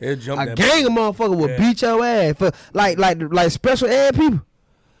about nothing, a gang of motherfuckers will beat your ass. For like special ed people,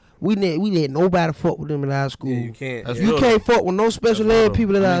 we let nobody fuck with them in our school. Yeah, you can't. You can't fuck with no special ed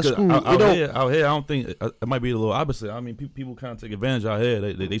people in our school. Out here, I don't think it might be a little opposite. I mean, people kind of take advantage out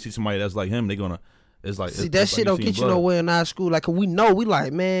here. They see somebody that's like him, they gonna. It's like, see, that shit don't get you nowhere in our school. Like, 'cause we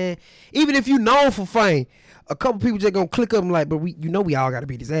like, man, even if you known for fame, a couple people just gonna click up and like, but we all gotta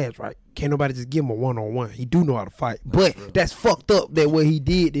beat his ass, right? Can't nobody just give him a 1-on-1. He do know how to fight. But that's fucked up that what he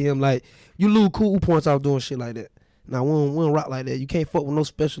did to him. Like, you lose cool points out doing shit like that. Now, we don't rock like that. You can't fuck with no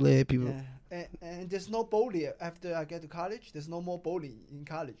special ed people. Yeah. And there's no bully after I get to college. There's no more bully in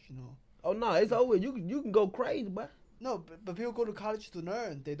college, you know. Oh, no, it's over. You can go crazy, boy. No, but people go to college to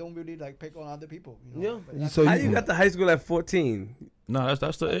learn. They don't really like pick on other people. You know? Yeah. So how you got to high school at 14? No,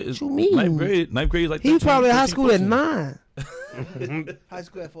 that's the. What you mean? Ninth grade is like. He was probably in high school at 9. High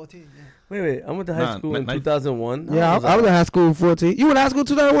school at 14. Yeah. Wait. I went to high school in 2001. Yeah, I was in high school at 14. You went to high school in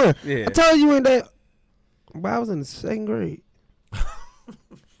 2001. Yeah. I told you in that. But I was in the 2nd grade.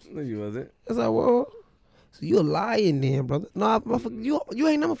 No, you wasn't. That's like, well, so you a lying then, brother. No, you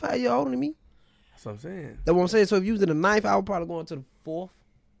ain't number 5 years older than me. That's what I'm saying. That's what I'm saying. So if you was in the 9th, I was probably going to the 4th.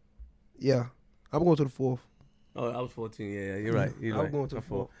 Yeah, I'm going to the 4th. Oh, I was 14. Yeah, you're right. I was going to the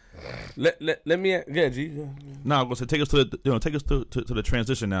 4th. Let me get G. No, I'm gonna say take us to the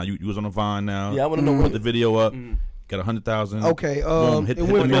transition now. You was on the Vine now. Yeah, I want to know put the video up. Got 100,000. Okay, hit the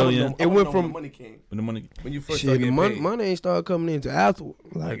million. It went from money came. When the money. When you first shit, started getting paid. money ain't started coming into afterward.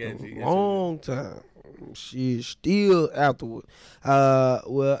 Like a long time. Shit, still afterward.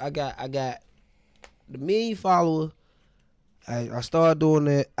 Well, I got the 1 million followers. I started doing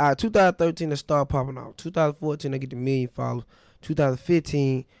that. 2013, I started popping out. 2014, I get the 1 million followers.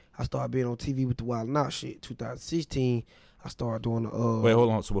 2015, I started being on TV with the WildNOut shit. 2016, I started doing the. Wait,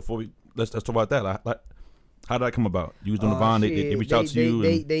 hold on. So before let's talk about that. Like, how did that come about? You was doing the Vine. They reached out to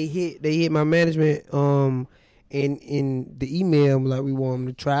you. They hit my management. In the email, like, we want them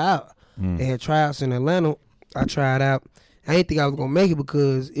to try out. They had tryouts in Atlanta. I tried out. I didn't think I was gonna make it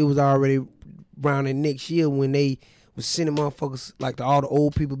because it was already around the next year when they was sending motherfuckers like all the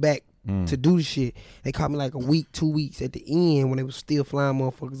old people back to do the shit. They caught me like a week, 2 weeks at the end when they was still flying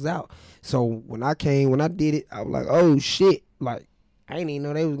motherfuckers out. So when I did it, I was like, oh shit. Like, I didn't even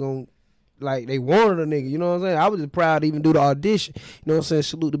know they was gonna, like, they wanted a nigga, you know what I'm saying? I was just proud to even do the audition. You know what I'm saying?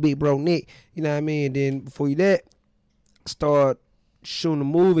 Salute the big bro Nick. You know what I mean? And then before that, I started shooting the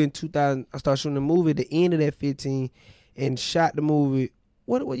movie in 2000. I started shooting the movie at the end of that 15 and shot the movie.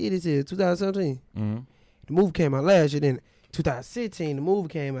 What year this is? 2017? The movie came out last year. Then 2016, the movie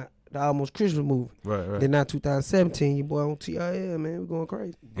came out. the Almost Christmas movie. Right. Then now 2017, your boy on TIL, man, we going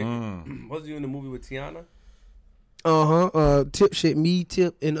crazy. Wasn't you in the movie with Tiana? Tip shit, me,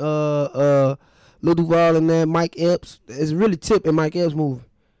 Tip, and Lil Duval and that Mike Epps. It's really Tip and Mike Epps movie.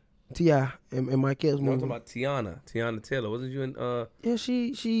 T.I. and Mike Epps No, I'm movie. talking about Tiana Taylor. Wasn't you in? Yeah,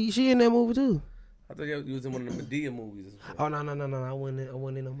 she in that movie too. I thought you was in one of the Medea movies. Oh no, I wasn't in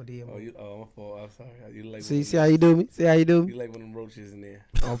on my DM. My fault. I'm sorry. You like See how you do me? See how you do You me? like one of them roaches in there.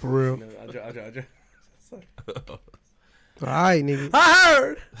 Oh, for real. No, I try. Sorry. All right, nigga. I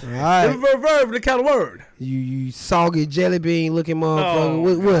heard. All right. Verb, the kind of word. You soggy jelly bean looking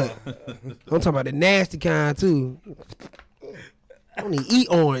motherfucker. What? I'm talking about the nasty kind too. I don't even eat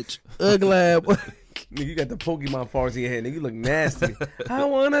orange. Ugly ass boy. Nigga, you got the Pokemon farts in your head. Nigga, you look nasty. I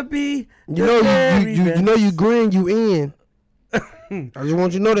wanna be. You know you grin, you in. I just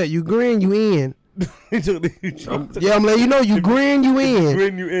want you to know that you grin, you in. Yeah, I'm letting you know you grin, you in.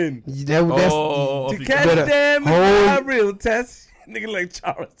 Grin, you in. That's To catch them, it's real test. Nigga like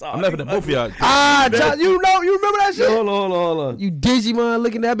Charizard. I'm laughing at both of y'all. you remember that shit? Hold on. You Digimon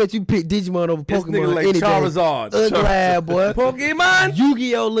looking at, I bet you pick Digimon over This Pokemon nigga like any day. Charizard. Ugly ass boy. Pokemon.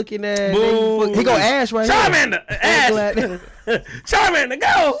 Yu-Gi-Oh looking at. Boom. He go Ash right Charmander. here. Ash. Charmander,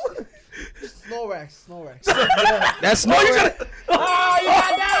 go. Snorlax. That's Snorlax. You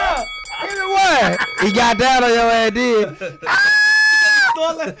got down. Give me what? He got down on your ass, did.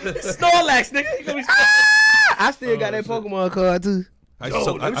 Snorlax, nigga. You gonna be I still got that Pokemon card too. I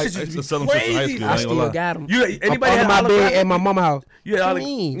used to sell them shit in high school. I I ain't gonna still lie. got them. Anybody had my bed holographic? at my mama house. You had What you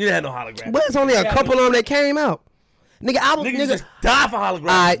mean? you had no hologram. But it's only a couple of them that came out. Nigga, Niggas just die for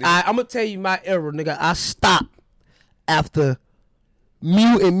holographic. I'm gonna tell you my era, nigga. I stopped after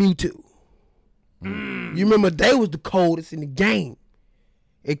Mew and Mewtwo. You remember they was the coldest in the game.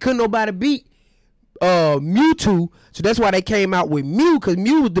 It couldn't nobody beat Mewtwo, so that's why they came out with Mew, because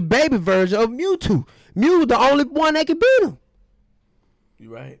Mew was the baby version of Mewtwo. Mew was the only one that could beat him. You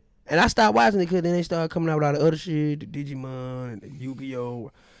right. And I stopped watching it because then they started coming out with all the other shit, the Digimon, the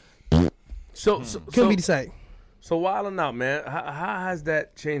Yu-Gi-Oh. So Couldn't be the same. So WildNOut, man. How has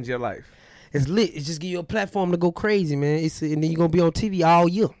that changed your life? It's lit. It just give you a platform to go crazy, man. And then you're going to be on TV all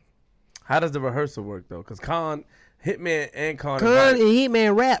year. How does the rehearsal work though? Because Hitman and Con and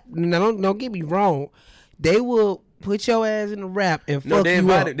Hitman rap. Now, don't get me wrong. They will put your ass in the rap and fuck they you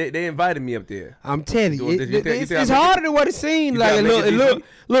invited up. They invited me up there. I'm telling you, think it's harder than what it seems. Like it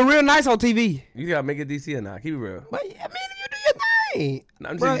look real nice on TV. You gotta make it DC or not? Keep it real. But I mean, you do your thing.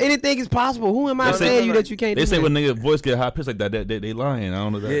 I'm Bro, just- anything is possible. Who am I saying you that you can't They do say that? when nigga voice get high pitched like that, they lying. I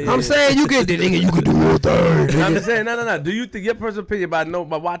don't know that. Yeah, I'm saying you can do your thing. I'm just saying, no. Do you think your personal opinion by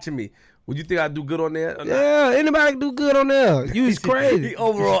watching me? Would you think I do good on there? Or not? Yeah, anybody can do good on there. You is crazy. The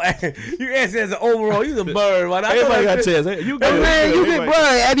overall, you answer as an overall. You a bird. Man. Everybody got a chance. Hey, you good? Man, you Everybody- bro,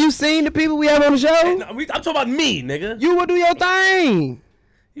 have you seen the people we have on the show? I'm talking about me, nigga. You will do your thing.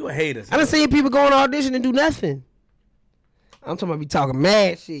 You a hater. I done seen people go on audition and do nothing. I'm talking about be talking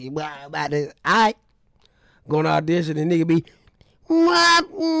mad shit about this. I going to audition and nigga be.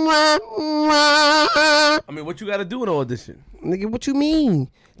 I mean, what you got to do in an audition? Nigga, what you mean?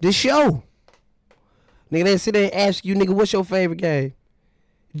 The show. Nigga, they sit there and ask you, nigga, what's your favorite game?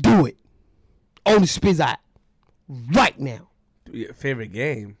 Do it. On the spizz out. Right now. Your favorite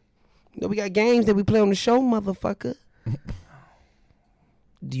game? No, we got games that we play on the show, motherfucker.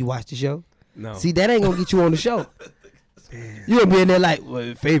 Do you watch the show? No. See, that ain't gonna get you on the show. You gonna be in there like,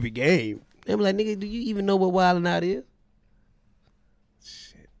 well, favorite game. They be like, nigga, do you even know what WildNOut is?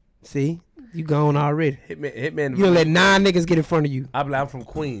 Shit. See, you gone already. Hitman. You gonna let 9 niggas get in front of you. I'm from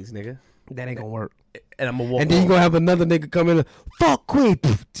Queens, nigga. That ain't gonna work. And I'm gonna walk. And then you off. gonna have another nigga come in and fuck Queen.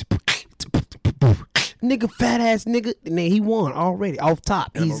 Nigga, fat ass nigga. And then he won already off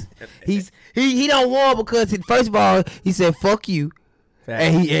top. He don't won because first of all he said fuck you,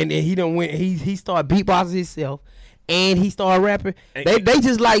 and he don't win. He started beatboxing himself, and he started rapping. They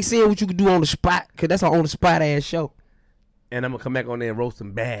just like seeing what you can do on the spot, cause that's an on the spot ass show. And I'm gonna come back on there and roast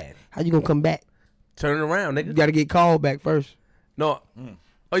them bad. How you gonna come back? Turn it around, nigga. You gotta get called back first. No.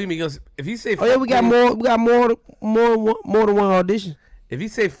 Oh, you mean if you say? Oh yeah, we got Queens, more than one audition. If you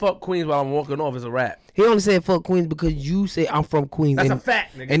say fuck Queens while I'm walking off, it's a rap. He only said fuck Queens because you said I'm from Queens. That's and, a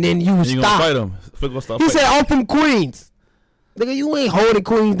fact, nigga. And then you You gonna stop. fight him? Flip gonna stop He fighting. said I'm from Queens. Nigga, you ain't holding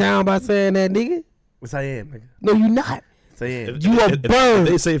Queens down by saying that, nigga. Yes, I am, nigga. No, you not. Yes, I am. You a If bird.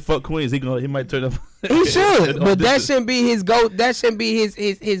 they say fuck Queens, he might turn up. He should, but that shouldn't be his go. That shouldn't be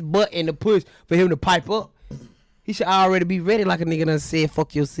his button to push for him to pipe up. He should already be ready like a nigga done said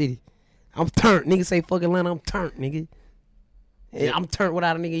fuck your city. I'm turned. Nigga say fuck Atlanta, I'm turned, nigga. Yeah, I'm turned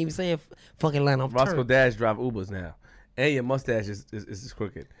without a nigga even saying fuck Atlanta, I'm Roscoe turned. Dash drive Ubers now, and your mustache is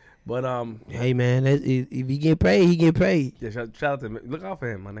crooked. But Hey man, if he get paid, he get paid. yeah, shout out to him. Look out for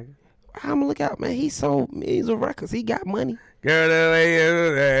him, my nigga. I'm gonna look out, man. He sold millions of records. He got money. Girl, the way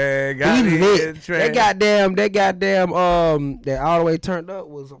you there, got He me lit. in trance. That all the way turned up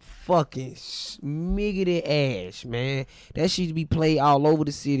was a fucking smiggity ass, man. That shit used to be played all over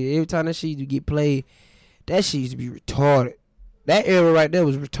the city. Every time that shit used to get played, that shit used to be retarded. That era right there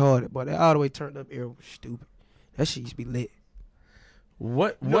was retarded, but that all the way turned up era was stupid. That shit used to be lit.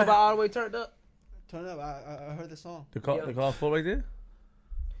 What? You know about all the way turned up? Turn up. I heard the song. The call full right there?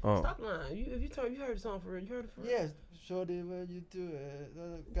 Oh. Stop lying. You heard the song for real? You heard it for real? Yes. Shorty, when you do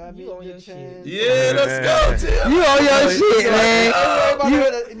it, got me You on in your the shit. chance. Yeah, let's go, Tim. You on your shit, man. Everybody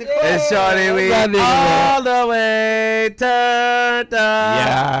heard it in the club. And shorty, we That nigga, all the way turned up.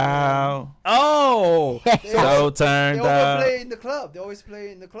 Yeah. Oh. So They turned always up. play in the club. They always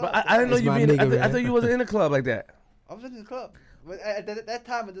play in the club. But I didn't know That's you my being. nigga, I man. thought you wasn't in a club like that. I was in the club. But at that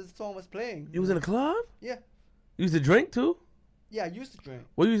time when this song was playing. You was in a club? Yeah. You used to drink too? Yeah, I used to drink.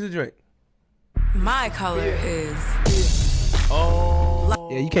 What you used to drink? My color is Oh.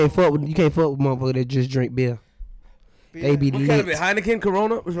 Yeah, you can't fuck with motherfuckers that just drink beer. They be What kind of lit. it? Heineken,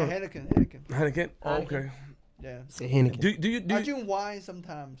 Corona? What's Yeah, wrong? Heineken. Heineken? Oh, okay. Yeah. Say Henneken. Do you I drink wine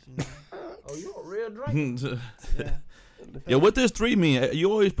sometimes. You know? Oh, you a real drink? Yeah. Yeah, what does 3 mean?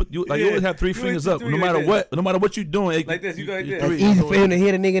 You always you always have 3 You fingers always up, do no three matter like what, no matter what you doing. Like this, you go like this. It's easy for him to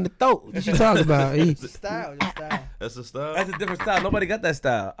hit a nigga in the throat. What you talking about? It's a style. It's a style. That's the style. That's a different style. Nobody got that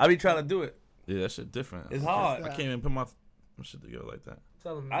style. I be trying to do it. Yeah, that shit different. It's hard. I can't even put my shit together like that.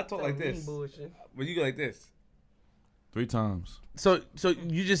 I talk like this. But you go like this. 3 times. So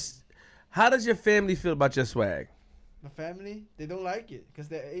you just. How does your family feel about your swag? My family, they don't like it because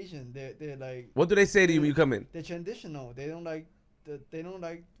they're Asian. They're like What do they say to you when you come in? they're traditional. They don't like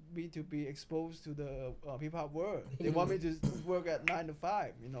me to be exposed to the hip hop world. They want me to work at 9 to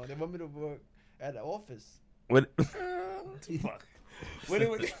 5. You know, they want me to work at the office. What? Fuck.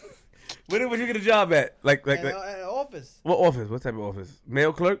 Where would you get a job at? Like At an office. what office? What type of office?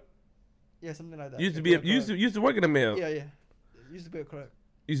 Mail clerk? Yeah, something like that. Used to Yeah, be used to work in the mail. Yeah. Used to be a clerk.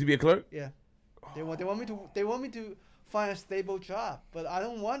 Used to be a clerk. Yeah. They want me to find a stable job, but I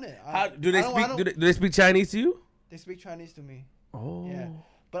don't want it. How do they I don't- I speak? don't- Do they speak Chinese to you? They speak Chinese to me. Oh. Yeah.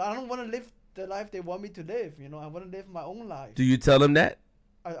 But I don't want to live the life they want me to live. You know, I want to live my own life. Do you tell them that?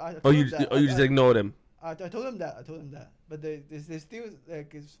 I Or told you them that. or you just ignore them? I told them that. But they still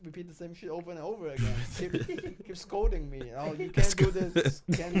like repeat the same shit over and over again. keep scolding me. Oh, you can't do this.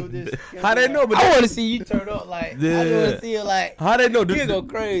 Can't do this. Can't How do they that. know? But I want to see you turn up like. I Yeah. want to see you like. how they know? You go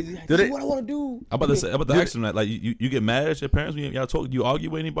crazy. do they- What I want to do? I'm about to ask them that. Like, you get mad at your parents when y'all talk? Do you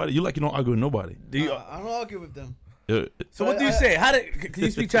argue with anybody? You don't argue with nobody. Do you? I don't argue with them. Yeah. So what do you say? How did? Can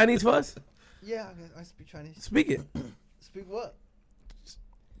you speak Chinese for us? Yeah, I speak Chinese. Speak it. Speak what?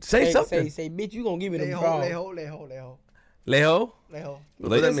 Say something. Say, bitch, you gonna give me them Leho, draws. leho, leho, leho, Leho. leho. What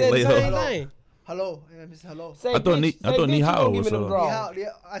does that Lay- mean? lay Say the ho. same thing. Hello, Mr. Hello. Say, I thought bitch, ni- I say, thought bitch, ni you hao gonna give was me them up. draws.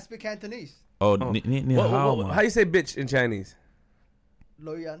 I speak Cantonese. Oh, Oh. ni What- hao, what- man. how you say bitch in Chinese?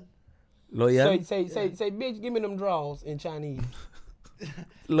 Lo yan. Loyan. Say, bitch, give me them draws in Chinese.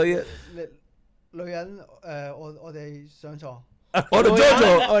 Loyan. Lo yan, or they 上床. Oh, the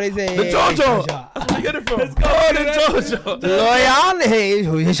JoJo. Or they say The JoJo. That's where you get it from. Oh, the JoJo. Loyan, hey, The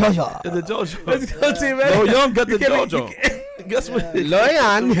JoJo. Let's go, Team Man. No, Young got the You can't- JoJo. Guess what?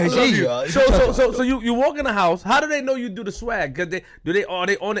 Loyan, So you walk in the house. How do they know you do the swag? Cause are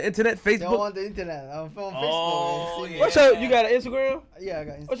they on the internet, They're Facebook? on the internet. I'm on Oh, Facebook. They see me. What's your? You got an Instagram? Yeah, I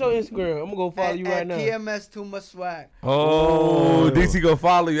got Instagram. What's your Instagram? I'm gonna go follow you right now. TMS too much swag. Oh, DC gonna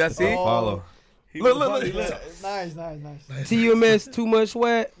follow you. I see. Oh. Follow. Look. Nice. TMS too much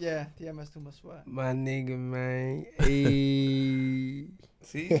swag. Yeah, TMS too much swag. My nigga, man. Hey.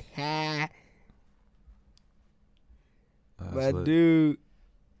 See. My dude.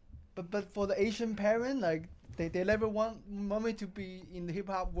 But for the Asian parent, like they never want me to be in the hip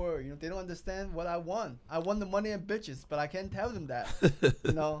hop world. You know, they don't understand what I want. I want the money and bitches, but I can't tell them that.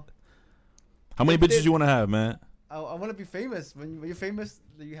 You know, How many bitches you want to have, man? I want to be famous. When you're famous,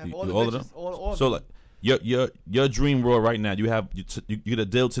 you have You- all the all of bitches. them? All of So them. like your dream world right now, you get a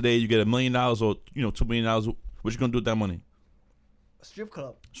deal today, you get $1 million or $2 million. What you gonna do with that money? Strip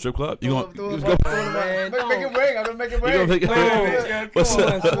club. Strip club? You Make gonna it Man, ring. I'm gonna make it you gonna ring. make Man, What's too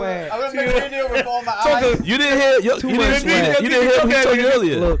up? much swag. I'm gonna make a video with all my eyes. You didn't hear you Too didn't much hear swag. you didn't hear what he told you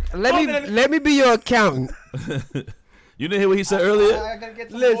earlier. Look, let me be your accountant. You didn't hear what he said earlier? I gotta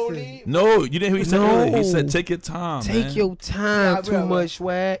get some Listen. holy. No, you didn't hear what he said earlier. He No. said take your time. Take man. your time. Yeah, I Too will. much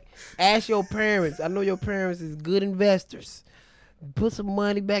swag. Ask your parents. I know your parents is good investors. Put some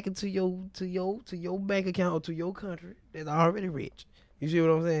money back into your bank account or to your country that's already rich. You see what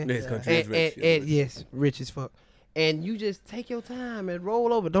I'm saying? Yeah, his country is rich. And yes, rich as fuck. And you just take your time and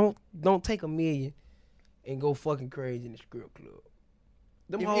roll over. Don't take $1 million and go fucking crazy in the strip club.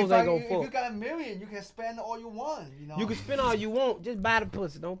 Them hoes ain't gonna fuck. If you got $1 million, you can spend all you want. You know. You can spend all you want. Just buy the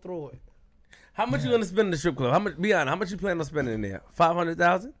pussy. Don't throw it. How much you gonna spend in the strip club? How much? Be honest. How much you plan on spending in there?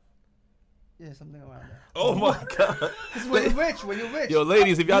 500,000. Yeah, something around that. Oh my God. When you're rich. Yo,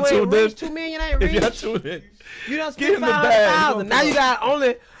 ladies, if y'all You ain't tuned in, rich. $2 million ain't rich. if y'all tuned in, You done Give spent him the bag. 500,000. Now you got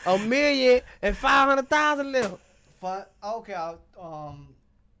only $1,500,000 left. Okay,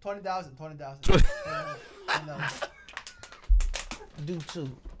 20,000. Do two.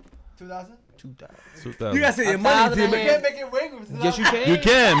 2,000. 2,000. 2,000. You gotta say your money. $1,000 You Tim. can't make it ring with Yes, you can. You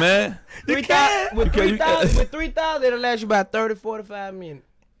can, man. 3,000 with You can. 3,000 with 3,000 it'll last you about 30, 45 minutes.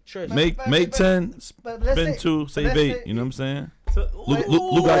 Trust me. Make 10, but let's spend say- 2, but save let's 8. say- You know what I'm saying? Luke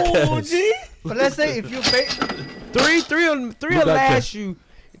Luke got cash. But let's say if you pay, Three will got last you.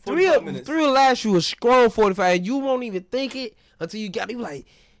 45 minutes. Three will last you a strong 45. And you won't even think it until you got. You be like,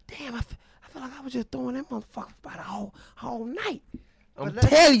 damn, I feel like I was just throwing that motherfucker about the whole night. I'm But let's-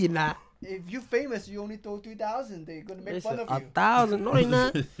 telling you now. if you famous, you only throw 3,000. They're gonna make fun Listen, of you. 1,000, no they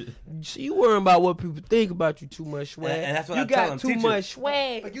not. See, you worrying about what people think about you too much swag. And that's what you I tell got them, too teach it. much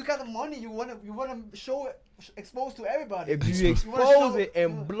swag. But you got the money. You wanna show it, expose to everybody. If you wanna expose show- it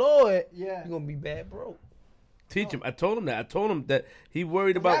and blow it, Yeah. you're gonna be bad broke. Teach him. I told him that. I told him that he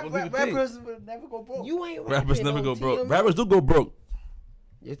worried about what people think. Rappers will never go broke. You ain't Rappers rapping never on go broke. TMS. Rappers do go broke.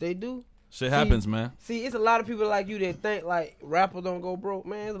 Yes, they do. Shit happens, man. See, it's a lot of people like you that think like rappers don't go broke.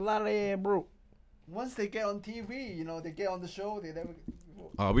 Man, there's a lot of they ain't broke. Once they get on TV, you know, they get on the show, they never.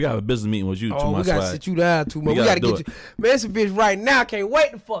 We got a business meeting with you too, Oh, my we gotta swag. sit you down too much. We gotta gotta do get you. Man, this bitch right now can't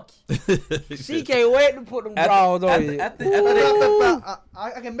wait to fuck you. She can't wait to put them drawers on you. Ooh.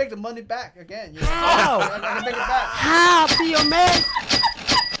 I can make the money back again. You know? How? I can make it back. How, TMS?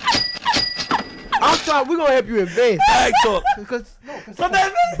 I'm trying. We're gonna help you invest. Bag talk. Because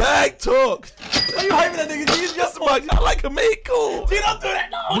Bag talk. Why you hyping that nigga? He's just like, I like him. He cool. G, don't do that.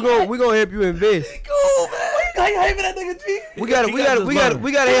 No. We're gonna help you invest. Cool, man. How you hyping that nigga, G? We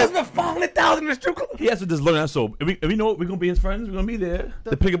gotta help. Spent 500,000 in the strip club. He has to just learn that. So if we know we're gonna be his friends, we're gonna be there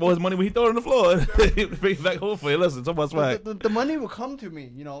to pick up all his money when he throw it on the floor. Bring it back home for you. Listen, so much swag. the money will come to me.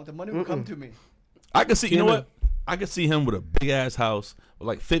 You know, the money will come to me. I can see. You know what? I can see him with a big ass house with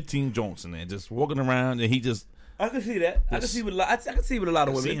like 15 joints in there, just walking around, and he just I can see that. I can see with a lot. I can see with a lot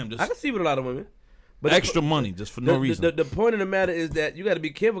of I can see women. him just- I can see with a lot of women. But extra money just for no reason. The point of the matter is that you got to be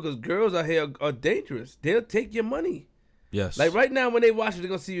careful because girls out here are dangerous. They'll take your money. Yes. Like right now, when they watch you, they're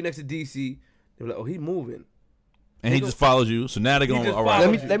gonna see you next to DC. They're like, "Oh, he moving." And he just follows you, so now they're going. just All right.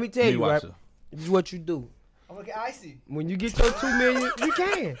 follows Let me tell you, watch right? it. This is what you do. I'm gonna get icy. When you get your 2 million, you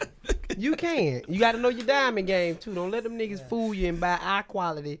can. You can. You got to know your diamond game too. Don't let them niggas fool you and buy high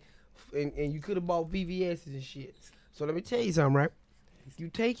quality. And you could have bought VVS's and shit. So let me tell you something, right? You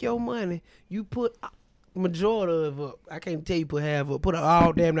take your money, you put majority of it up. I can't tell you put half up. Put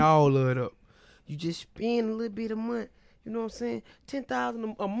all damn near all of it up. You just spend a little bit a month. You know what I'm saying?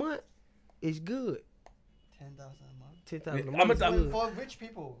 10,000 a month is good. 10,000 a month. 10,000 a I'm month. a- is good. For rich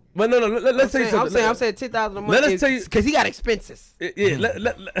people. But no. Let's say something. I'm saying 10,000 a month. Let us tell you- because he got expenses. Yeah.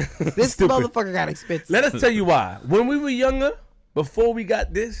 This Stupid. motherfucker got expenses. Let us tell you why. When we were younger, before we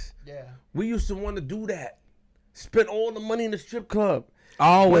got this, Yeah. we used to want to do that. Spend all the money in the strip club.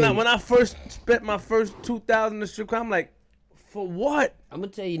 Always. When I first spent my first 2,000 in the strip club, I'm like, for what? I'm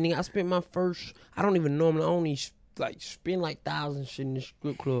gonna tell you, nigga. I spent my first. I don't even normally only like spend like $1,000 shit in the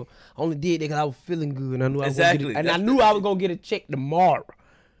strip club. I only did that because I was feeling good and I knew Exactly. I knew I was gonna get a check tomorrow.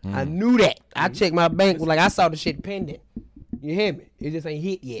 I knew that. I checked my bank. Was like I saw the shit pending. You hear me? It just ain't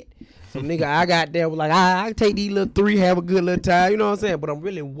hit yet. So nigga, I got there was like I take these little 3, have a good little time. You know what I'm saying? But I'm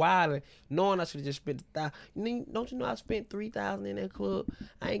really wilding, knowing I should have just spent 1,000. Don't you know I spent 3,000 in that club?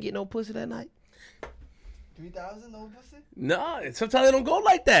 I ain't get no pussy that night. 3,000 no pussy? No, sometimes it don't go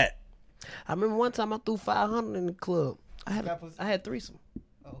like that. I remember one time I threw 500 in the club. Got pussy? I had threesome.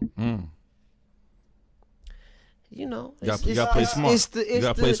 Mm. You know, You gotta play smart. You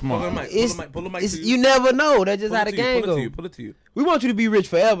gotta play smart. Pull the mic It's, to you never know. That's just how the game Pull goes. it to you. We want you to be rich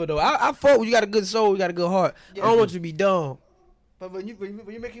forever, though. I fuck with you. Got a good soul. You got a good heart. I don't want you to be dumb. But when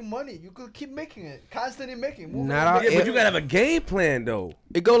you're making money, you could keep making it, constantly making. Moving Not on. all- Yeah, but you gotta have a game plan though.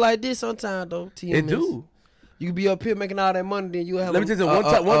 It go like this sometimes, though. TMS. It do. You could be up here making all that money, then you have Let me tell you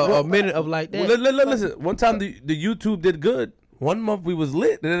one a minute of like that. Listen, one time the YouTube did good. 1 month we was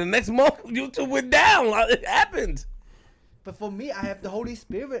lit, and then the next month YouTube went down. It happened. But for me, I have the Holy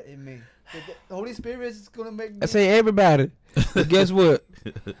Spirit in me. The Holy Spirit is gonna make me. I say everybody. But guess what?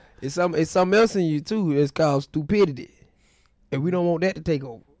 It's something else in you too. It's called stupidity. And we don't want that to take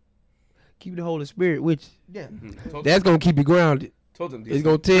over. Keep the Holy Spirit with you. Yeah. That's gonna keep you grounded. Told them. It's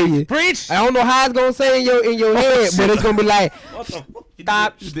gonna tell you. Preach. I don't know how it's gonna say in your head, but it's gonna be like, What the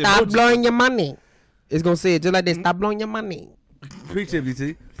fuck? stop blowing your money. It's gonna say it just like this. Stop blowing your money. Preach it,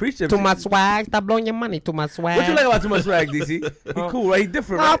 DC. Preach it. Too much swag. Stop blowing your money. Too much swag. What you like about too much swag, DC? He cool, right? He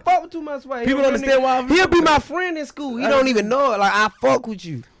different, Nah, I right? fuck with too much swag. People don't understand why. He'll be my friend in school. He don't even know it. Like, I fuck with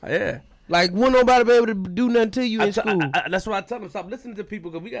you. Yeah. Like, wouldn't nobody be able to do nothing to you in school. That's why I tell him, stop listening to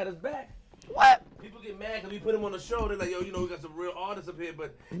people because we got his back. What? People get mad because we put him on the show. They're like, yo, we got some real artists up here,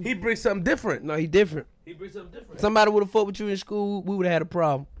 but he brings something different. No, he different. He brings something different. Somebody would have fucked with you in school, we would have had a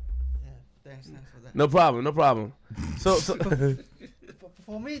problem. Yeah. Thanks for that. No problem. So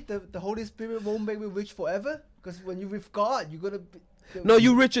For me, the Holy Spirit won't make me rich forever. Because when you're with God, you're gonna be. No,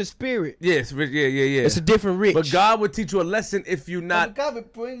 you rich in spirit. yes, yeah. It's a different rich. But God would teach you a lesson if you not. God will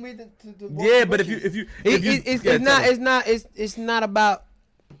bring me to the. Yeah, but if you It's not about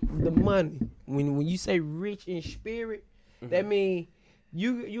the money. When you say rich in spirit, that means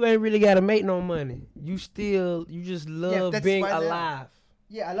you ain't really gotta make no money. You just love that's being right there. alive.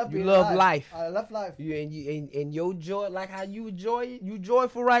 Yeah, I love You being love alive. life. I love life. And your joy, like how you enjoy it, you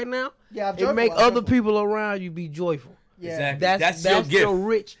joyful right now. Yeah, I'm It joyful, make I'm other joyful. people around you be joyful. Yeah. Exactly. That's your That's gift. your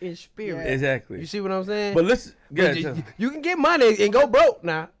rich in spirit. Yeah. Exactly. You see what I'm saying? But listen, But you can get money and go broke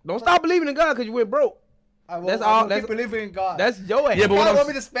now. Don't stop believing in God because you went broke. I won't, That's I all- won't that's- keep believing in God. That's your ass. Yeah, but what God I'm want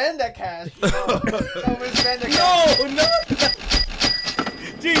me to spend that cash. You know? God want me to spend that cash.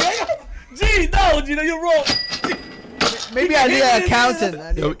 no, you're wrong. Maybe I need an accountant.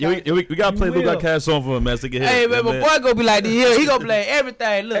 I need an accountant. We gotta play You Blue Got will. Cash song for him, man. So get Hey, hit. man, my boy gonna be like this. He gonna play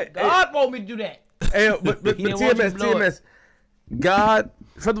everything. Look, God want me to do that. Hey, but He didn't want you to blow TMS. God,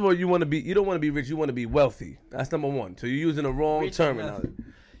 first of all, you don't want to be rich. You want to be wealthy. That's number one. So you're using the wrong Rich terminology.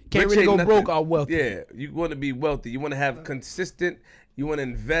 Can't Rich really ain't go nothing. broke or wealthy. Yeah, you want to be wealthy. You want to have consistent. You want to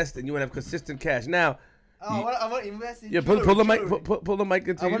invest, and you want to have consistent cash. Now, Oh, I want to invest in yeah, jewelry. pull the mic, jewelry. pull the mic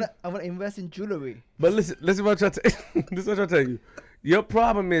into you. I want to invest in jewelry. But listen what I'm trying to this is what I'm tell you. Your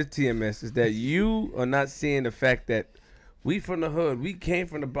problem is, TMS, is that you are not seeing the fact that we from the hood, we came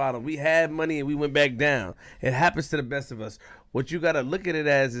from the bottom, we had money and we went back down. It happens to the best of us. What you gotta look at it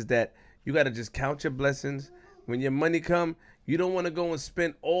as is that you gotta just count your blessings. When your money come, you don't want to go and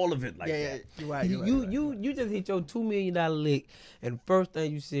spend all of it like that. You're right. You just hit your $2 million lick, and first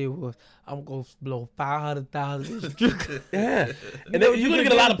thing you said was, "I'm gonna blow $500,000." Yeah, and know then you're you gonna could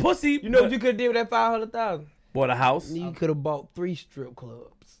get a lot do- of pussy. You know what you could do with that $500,000? bought a house. You could have bought 3 strip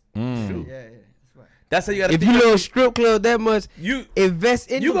clubs. Shoot. Yeah, that's right. That's how you gotta. If you love strip club that much, you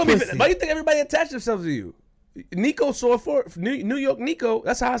invest in you the gonna pussy. be. Why you think everybody attached themselves to you? Nico saw it for New York. Nico,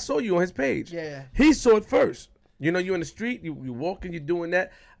 that's how I saw you on his page. Yeah. He saw it first. You know, you in the street, you walking, you doing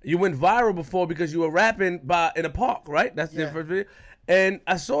that. You went viral before because you were rapping in a park, right? That's the Yeah. first video. And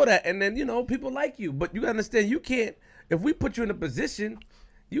I saw that, and then people like you, but you gotta understand, you can't. If we put you in a position,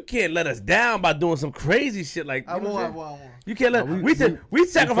 you can't let us down by doing some crazy shit like. I you know what I'm won't. saying? You can't let. We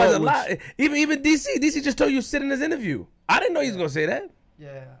sacrifice a lot. Even DC just told you sit in this interview. I didn't know he was gonna say that.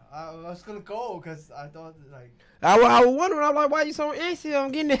 Yeah, I was gonna go because I thought like. I was wondering, I'm like, why you so anxious?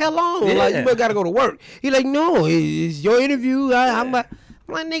 I'm getting the hell on. Yeah. Like, you better gotta go to work. He like, no, it's your interview. I'm like,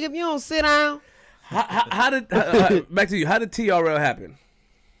 nigga, if you don't sit down. How did back to you? How did TRL happen?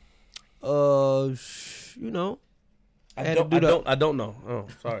 You know. I don't know. Oh,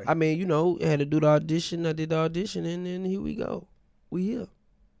 sorry. I mean, I had to do the audition. I did the audition, and then here we go. We here.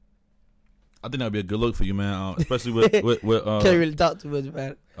 I think that'd be a good look for you, man. Especially with Can't really talk too much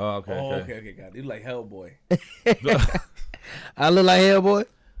about it. Oh, okay. Okay, got it. You like Hellboy. I look like Hellboy.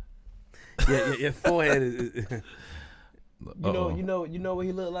 Yeah, your forehead is. You know what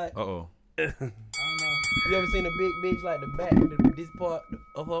he look like? Uh-oh. I don't know. You ever seen a big bitch like the back, this part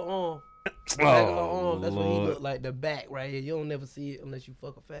of her arm? The back of her arm, that's what he Lord. look like, the back right here. You don't never see it unless you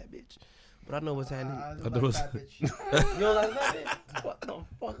fuck a fat bitch. But I know what's happening. I I don't know like it's- that bitch. You don't like fat bitch? What the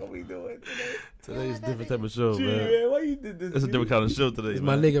fuck are we doing today? Today's a different type of show, Gee, man. man, why you did this? It's a different kind of show today, It's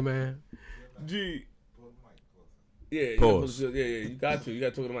man. my nigga, man. G. Yeah, Pause. Yeah, you got to. You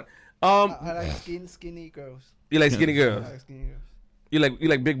got to talk to my. I like skinny girls. You like skinny I girls? like skinny girls. You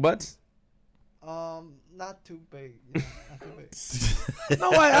like big butts? Not too big. Not too big.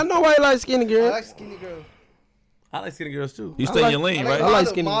 I know why you like skinny I girl. like skinny girls. I like skinny girls too. You stay in your I lane, like right? I like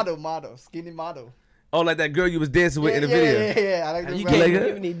skinny- model, skinny model. Oh, like that girl you was dancing with in the video. Yeah. I like the You like can't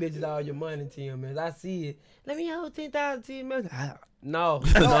it? give these bitches all your money, TMS. I see it. Let me hold 10,000 TMS. No.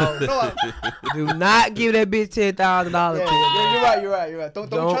 No, Do not give that bitch $10,000. yeah, you're right. Don't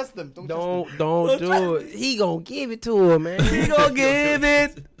trust them. Don't trust them. Don't do it. He gonna give it to her, man. He gonna give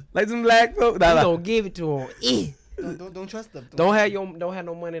it like some black folks. He gonna give it to him. Don't trust them. Don't have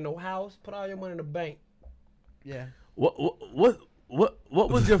no money in no house. Put all your money in the bank. Yeah. What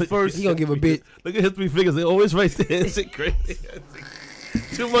was your first? He gonna give a bitch. Look at his 3 fingers. They always right there. Shit crazy.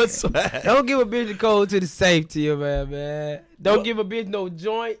 Too much swag. Don't give a bitch the code to the safe to you, man. Don't give a bitch no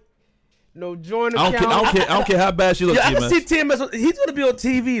joint. No joint account. I don't care how bad she looks. Yeah, I can TMS. see TMS. He's gonna be on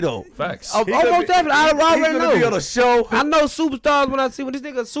TV though. Facts. Almost definitely. I already He's gonna be on know. a show. I know superstars when I see when this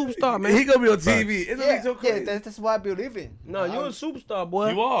nigga a superstar, man. He gonna be on TV. It's gonna be so crazy. That's why I believe in. No, you're a superstar,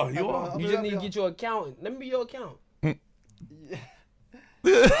 boy. You are. You just need to get your accountant. Let me be your accountant.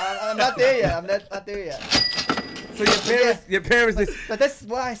 I'm not there yet. I'm not there yet. So your parents, But that's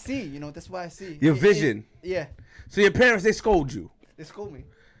what I see. You know, that's what I see. your vision. Yeah, So your parents, they scold you. they scold me.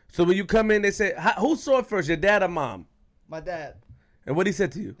 So when you come in, they say, "Who saw it first, your dad or mom?" My dad. And what he said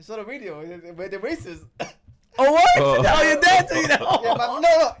to you? They saw the video. They're racist. Oh what? Oh. Oh, your dad told you that. Yeah, but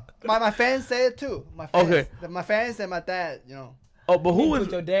no. My fans say it too. My fans. Okay. My fans and my dad. You know. Oh, but who Put is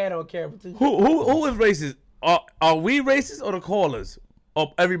your dad on camera too. who is racist? Are we racist or the callers?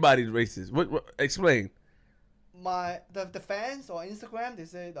 Or everybody's racist? What explain? The fans on Instagram, they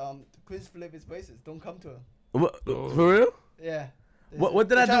say Chris Flip is racist. Don't come to him. What, for real? Yeah. What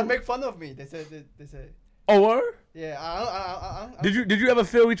did I try do? to make fun of me. They say. Oh, word? Yeah. I Did you ever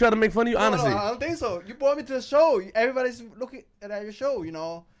feel we tried to make fun of you? Honestly, No, I don't think so. You brought me to the show. Everybody's looking at your show. You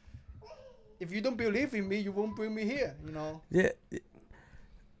know. If you don't believe in me, you won't bring me here. You know. yeah.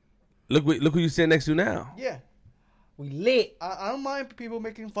 Look who you sitting next to now. Yeah. We lit. I don't mind people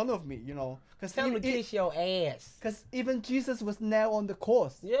making fun of me. You know. Tell him to kiss your ass. Because even Jesus was nailed on the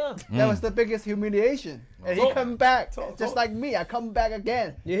cross. Yeah. That was the biggest humiliation. And he come back. Just like me, I come back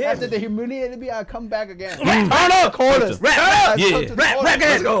again. After they humiliated me, I come back again. Turn up, Callers. rap, Yeah. rap,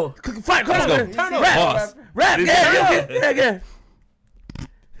 Let's go. Fight, come on, Let's man. go. Turn up. Boss. Rap, yeah.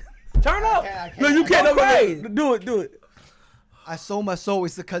 Turn up. No, you can't. Go crazy. Do it. I sold my soul.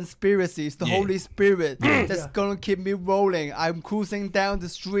 It's a conspiracy. It's the Holy Spirit that's gonna keep me rolling. I'm cruising down the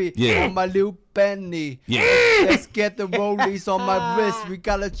street on my little Bentley. Let's get the rollies on my wrist. We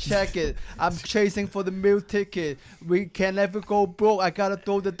gotta check it. I'm chasing for the meal ticket. We can never go broke. I gotta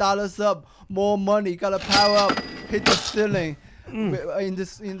throw the dollars up. More money. Gotta power up. Hit the ceiling. In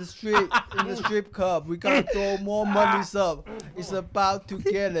the strip club, we gotta throw more monies up. It's about to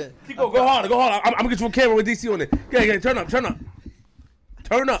get it. Go harder. I'm gonna get you a camera with DC on it. Yeah, turn up. Turn up.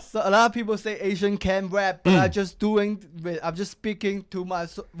 So a lot of people say Asian can rap, but I'm just speaking to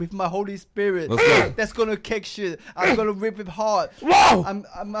with my Holy Spirit. Let's go. That's gonna kick shit. I'm gonna rip it hard. Whoa!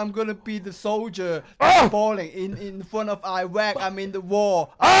 I'm gonna be the soldier that's falling in front of FWAK. I'm in the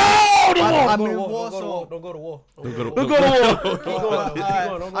war. Oh, the I'm wall. in war zone. Don't go to war. Don't go to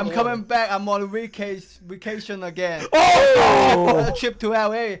war. I'm coming back. I'm on vacation again. Oh! A trip to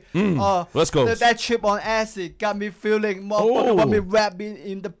LA. Let's go. That trip on acid got me feeling motherfucker want me wrapping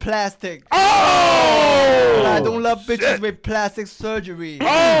in the plastic. Oh! But I don't love bitches with plastic surgery.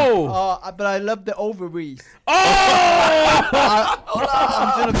 Oh! But I love the ovaries. Oh!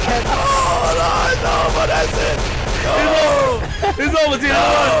 I'm gonna catch. No, but that's it. It's over,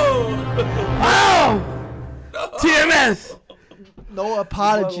 TMS. No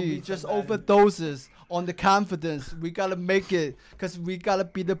apology, just overdoses on the confidence. We gotta make it, cause we gotta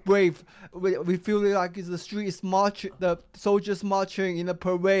be the brave. We feel like the street is marching, the soldiers marching in a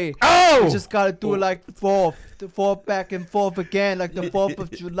parade. Oh! We just gotta do it like the fourth back and forth again, like the 4th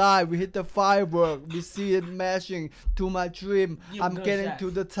of July. We hit the firework, we see it mashing to my dream. I'm getting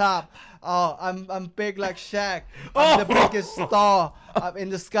to the top. I'm big like Shaq. I'm the biggest star. I'm in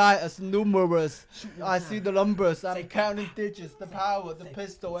the sky as numerous. I see the numbers. I'm counting digits, the power, the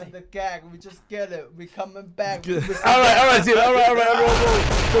pistol, and the gag. We just get it. We coming back. All right, T. All right.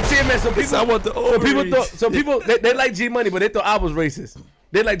 So TMS. I want the So people they like G Money, but they thought I was racist.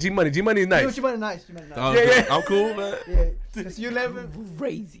 They like G Money. G Money is nice. G Money nice. Yeah. I'm cool, man. Yeah, cause you live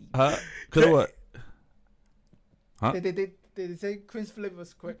Crazy. Huh? Cause of what? Huh? They say Chris Flip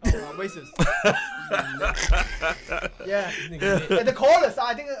was racist. Yeah. And the callers,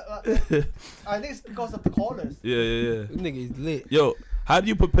 I think it's because of the callers. Yeah. This nigga is lit. Yo, how do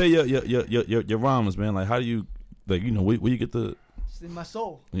you prepare your rhymes, man? Like, how do you, like, you know, where you get the It's in my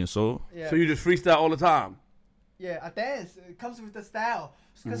soul. in your soul? Yeah. So you just freestyle all the time. Yeah, I dance. It comes with the style.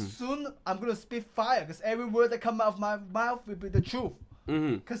 Because soon I'm gonna spit fire. Because every word that comes out of my mouth will be the truth.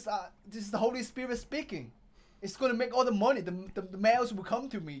 Because this is the Holy Spirit speaking. It's gonna make all the money. The males will come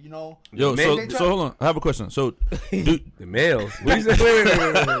to me, you know. Yo, so hold on. I have a question. So, The males. What you say?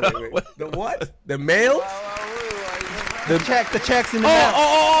 Wait. The what? The males? The checks in the mail.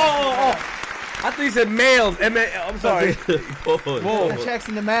 Oh. I thought you said males. I'm sorry. The checks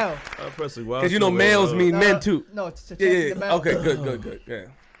in the mail. Because you know males mean men too. No, it's the checks Yeah. in the mail. Okay, good.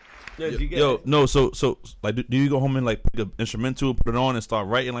 Yeah. No, so like, do you go home and like pick an instrumental, put it on, and start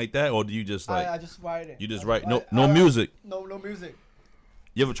writing like that, or do you just like I just write it. you just write no music? No music.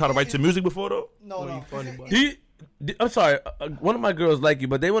 You ever try to write to music before though? No. I'm sorry. One of my girls like you,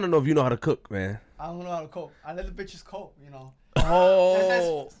 but they want to know if you know how to cook, man. I don't know how to cook. I let the bitches cook, you know.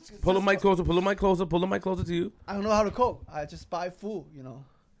 Oh, pull the mic closer to you. I don't know how to cook. I just buy food, you know.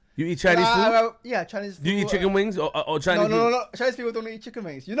 You eat Chinese food? Yeah, Chinese food. Do you eat chicken wings or Chinese food? No. Chinese people don't eat chicken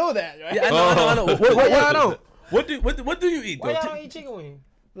wings. You know that, right? Yeah, I know. What do you eat, Why though? y'all don't eat chicken wings?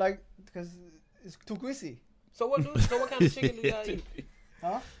 Like, because it's too greasy. So what kind of chicken do y'all eat?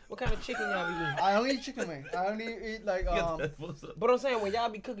 Huh? What kind of chicken y'all be eating? I only eat chicken wings. I only eat like But I'm saying when y'all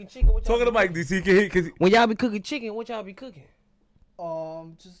be cooking chicken, what y'all Talking to Mike, DC, cause when y'all be cooking chicken, what y'all be cooking?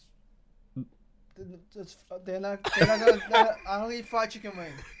 just they're not gonna. I only eat fried chicken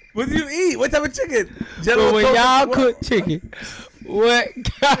wings. what do you eat? What type of chicken? So when y'all cook chicken, what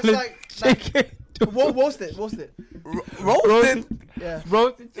kind It's of like chicken? roasted. Roasted? Yeah.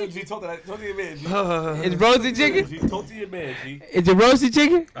 Roasted G, chicken? talk to your man, G. It's roasted chicken? G, talk to your man, G. Is it roasted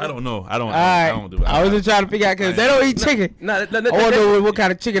chicken? I don't know. I don't do it. I was just trying to figure out because they don't eat chicken. Nah, I want to know what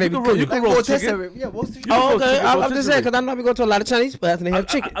kind of chicken they be cooking. You can Like roast rotisserie. chicken. Yeah, roasted chicken. Oh, okay. I'm roasted just saying chicken. because I know we go to a lot of Chinese spots and they have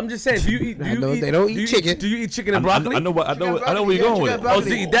chicken. I'm just saying. Do you eat? They don't eat chicken. Do you eat chicken and broccoli? I know where you're Yeah, going with chicken it. Oh, so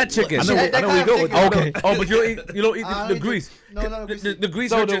you eat that chicken. I know where you're going with it. Okay. Oh, but you don't eat I the don't eat grease. No, The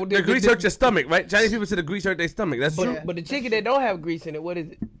grease So hurt the- the grease hurt your stomach, right? Chinese people say the grease hurt their stomach. That's true. Yeah. But the chicken that don't have grease in it, what is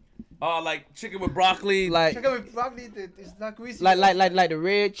it? Like chicken with broccoli. Like Chicken with broccoli, it's not greasy. like the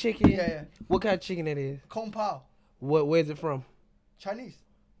red chicken? Yeah. What kind of chicken it is? Kung Pao. Where's it from? Chinese.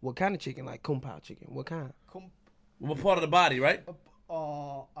 What kind of chicken? Like Kung Pao chicken. What kind? What part of the body, right? I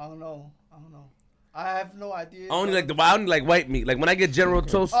don't know. I have no idea. I only like white meat. Like when I get General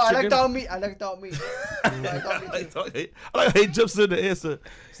Toast I chicken. like dog meat. I like dog meat. I like how he jumps in the answer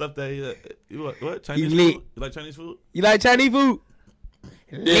stuff that you what Chinese lit. food? You like Chinese food? You like Chinese food?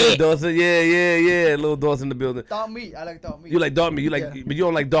 Yeah, Dawson. Yeah. Little Dawson in the building. Dog meat. I like dog meat. You like dog meat. Yeah. But you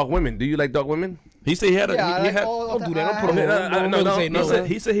don't like dog women. Do you like dog women? He said he had a. Yeah, I he like had. all Don't the do that. Don't time. put him on. No, Say no.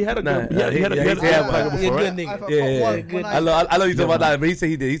 He said he had a. Nah, He had a. he had a before, He a right? good nigga. Yeah. I know you talking about that, but he said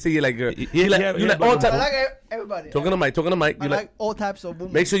he did. He said you like girl. You like all I type. like everybody. Talking to Mike. I You like all types of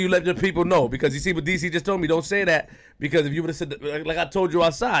women. Make sure you let the people know, because you see what DC just told me. Don't say that, because if you would have said that, like I told you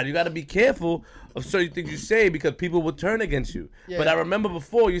outside, you got to be careful of certain things you say because people will turn against you. Yeah. But I remember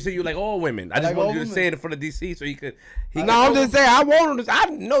before you said you like all women. I just like wanted all you to women. say it in front of DC so he could. No, I'm just saying. I want him to. I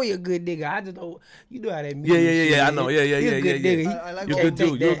know you're a good nigga. I just don't. You know how that. Yeah. I know. Yeah. He a good nigga. I like You're all a good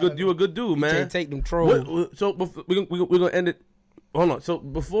dude. women. You're a good dude, man. Can't take them trolls. So we're gonna end it. Hold on. So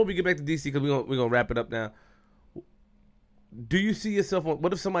before we get back to DC, because we're gonna wrap it up now. Do you see yourself on?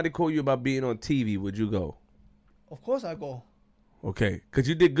 What if somebody called you about being on TV? Would you go? Of course I go. Okay, because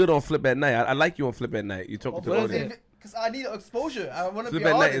you did good on Flip at Night. I like you on Flip at Night. You talking to the audience. Because I need exposure. I want to be Flip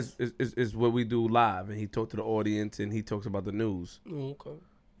an at Night artist. is what we do live, and he talked to the audience and he talks about the news. Okay.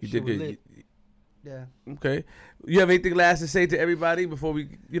 You Shit did was good. lit. Yeah. Okay. You have anything last to say to everybody before we,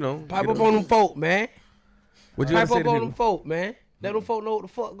 Pipe up on them folk, man. What you Pipe gotta say up to on people? them folk, man. Let them folk know what the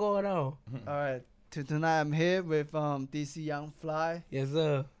fuck going on. All right. Tonight I'm here with DC Young Fly, Yes,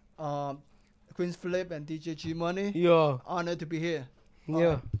 sir. Queen's Flip, and DJ G Money. Yeah. Honored to be here.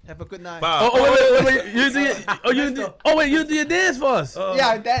 Yeah. Have a good night. Wait. You do you do your dance for us? Yeah,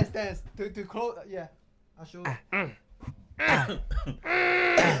 I dance. To close. Yeah. I'll show you.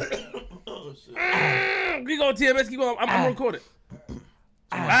 Keep going, TMS. Keep going. I'm recording.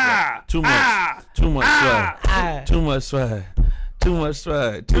 Too much. Too much swag. Too much swag. Too much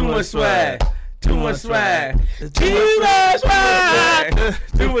swag. Too much swag. Too much swag. Too much swag.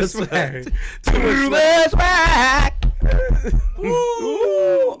 Too much swag. Too much swag.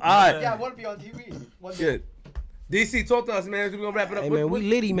 All right. Yeah, I want to be on TV. One day. Good. DC, talk to us, man. We're gonna wrap it up. Hey, man, we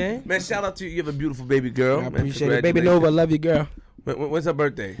litty, man. Man, shout out to you. You have a beautiful baby girl. I man. appreciate it. Baby Nova, I love you, girl. When's her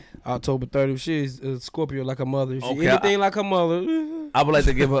birthday? October 30th. She's a Scorpio like her mother. She Okay, anything like her mother. I would like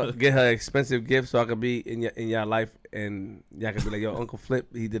to get her expensive gift so I could be in your life and y'all can be like, yo, Uncle Flip,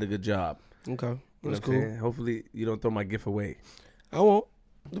 he did a good job. Okay. You know That's what I'm cool. saying? Hopefully you don't throw my gift away. I won't.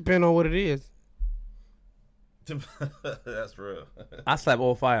 Depending on what it is. That's real. I slap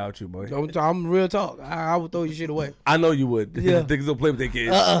all fire out you, boy. I'm real talk. I would throw your shit away. I know you would. Yeah. Niggas don't play with their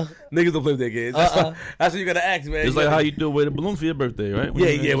kids. Niggas don't play with their kids. That's what you gotta ask, man. It's like how you do with a balloon for your birthday, right?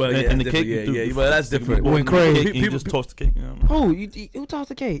 And the cake, but that's different. Went crazy. You just toss the cake. You know? Who tossed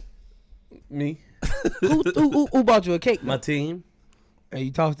the cake? Me, Who bought you a cake? my team. Hey,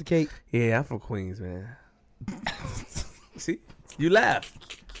 you toss the cake? Yeah, I'm from Queens, man. See, you laugh.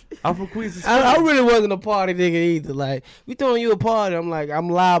 I'm from Queens. I really wasn't a party nigga either. Like, we throwing you a party, I'm like, I'm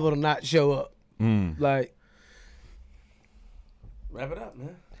liable to not show up. Like, wrap it up,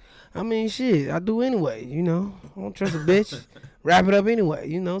 man. I mean, shit, I do anyway, you know. I don't trust a bitch. Wrap it up anyway,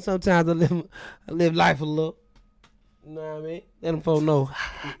 you know. Sometimes I live life a little. You know what I mean? Let them folks know.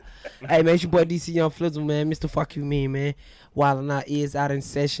 Hey, man, it's your boy DC Young Flizzle, man. Mr. Fuck You Mean, man. WildNOut is out in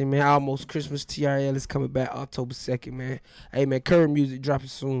session, man. Almost Christmas. TRL is coming back October 2nd, man. Hey, man, current music dropping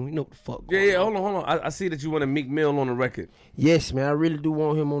soon. You know what the fuck going on. Hold on. I see that you want a Meek Mill on the record. Yes, man. I really do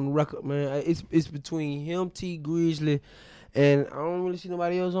want him on the record, man. It's between him, T Grizzly, and I don't really see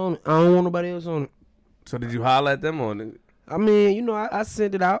nobody else on it. I don't want nobody else on it. So did you holler at them on it? I mean, you know, I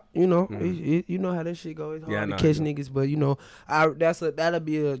sent it out. You know, you know how that shit goes. It's hard to catch niggas, but you know, that'll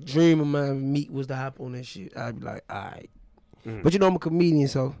be a dream of mine. Meek was to hop on that shit. I'd be like, all right. But you know, I'm a comedian,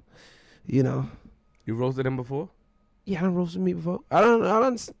 so you know. You roasted him before? Yeah, I done roasted Meek before. I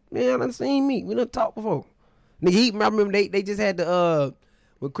done seen Meek. We done talked before. Nigga, I remember they just had the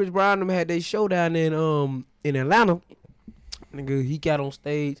when Chris Brown them had their show down in Atlanta. Nigga, he got on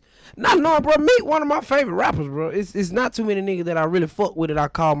stage. No, bro, Meek one of my favorite rappers, bro. It's not too many niggas that I really fuck with that I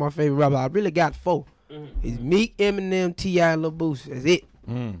call my favorite rapper. I really got 4. It's Meek, Eminem, T.I., Lil Boosie. That's it.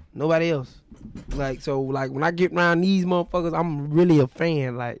 Nobody else. Like, so, like, when I get around these motherfuckers, I'm really a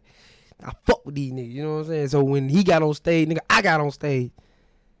fan. Like, I fuck with these niggas, you know what I'm saying? So when he got on stage, nigga, I got on stage.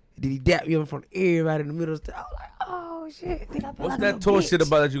 Did he dap me in front of everybody in the middle of the stage? I was like, oh, shit. What's that tour shit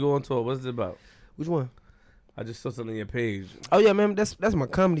about that you go on tour? What's it about? Which one? I just saw something on your page. Oh, yeah, man, that's my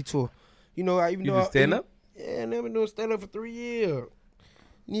comedy tour. You know, you do stand up? Yeah, I've been doing stand up for 3 years.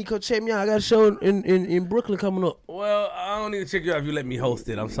 You need to come check me out. I got a show in Brooklyn coming up. Well, I don't need to check you out if you let me host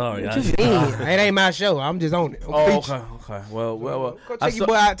it. I'm sorry. It ain't my show. I'm just on it. Okay. Well. Go check your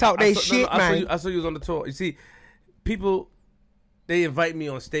boy out, talk that shit, man. I saw you was on the tour. You see, people, they invite me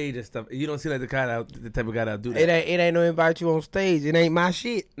on stage and stuff. You don't seem like the type of guy that'll do that. It ain't no invite you on stage. It ain't my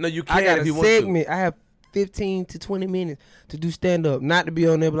shit. No, you can't. I got if a you segment. Want to. I have 15 to 20 minutes to do stand up. Not to be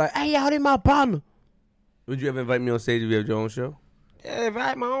on there, but like, hey, y'all, they my partner. Would you ever invite me on stage if you have your own show? Yeah, if I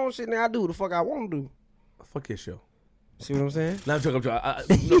had my own shit, then I do what the fuck I want to do. Fuck your show. See what I'm saying? No, I'm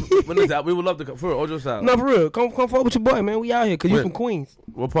joking. We would love to come. For real, Ojo style. No, for real. Come forward with your boy, man. We out here because you from Queens.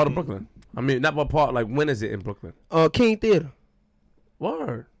 What part of Brooklyn? I mean, not what part. Like, when is it in Brooklyn? King Theater.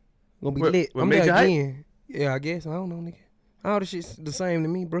 Word. Gonna be lit. I'm there again. Yeah, I guess. I don't know, nigga. All the shit's the same to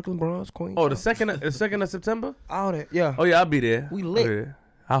me. Brooklyn, Bronx, Queens. Oh, the second of September? All that, yeah. Oh, yeah, I'll be there. We lit. Oh, yeah.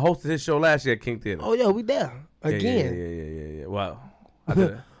 I hosted his show last year at King Theater. Oh, yeah, we there. Again. Yeah. Wow. I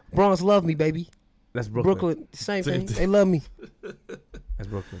did it. Bronx love me, baby. That's Brooklyn. Brooklyn, same thing. They love me. That's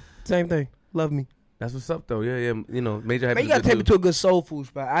Brooklyn. Same thing. Love me. That's what's up, though. Yeah. You know, Major Man, happy. you gotta take me to a good soul food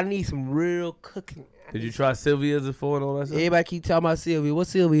spot. I need some real cooking. Did you try Sylvia's before and all that stuff? Everybody keep talking about Sylvia. What's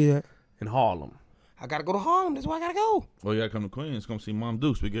Sylvia at? In Harlem. I gotta go to Harlem. That's why I gotta go. Oh, you gotta come to Queens. Come see Mom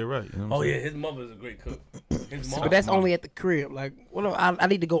Deuce. We get right. You know what I'm saying? His mother is a great cook. But that's only at the crib. Like, I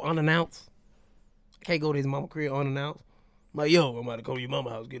need to go unannounced. I can't go to his mama crib unannounced. I'm like, yo, I'm about to go to your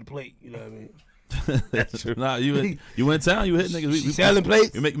mama house, get a plate. You know what I mean? That's true. Nah, you in town, you hit niggas. We selling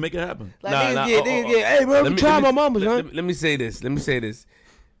plates. You make it happen. Like, hey, bro, let me try my mama's, huh? Let me say this.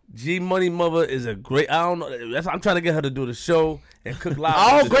 G Money mother is a great. I don't know. I'm trying to get her to do the show and cook live.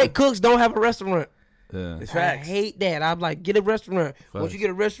 All great cooks don't have a restaurant. Yeah, it's facts. I hate that. I'm like, get a restaurant. Once you get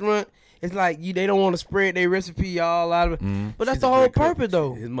a restaurant, it's like they don't want to spread their recipe all out of it. But that's the whole purpose,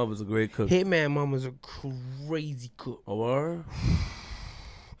 though. His mother's a great cook. Hitman mama's a crazy cook. Oh, word?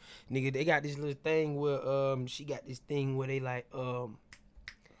 Nigga, they got this little thing where she got this thing where they like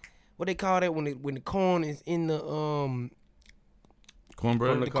what they call that when the corn is in the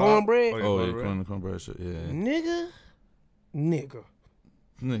cornbread. The cornbread. Oh yeah, cornbread shit. Yeah. Nigga.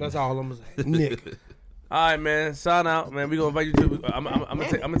 That's all I'm gonna say. Nigga. All right, man. Sign out, man. We gonna invite you to. I'm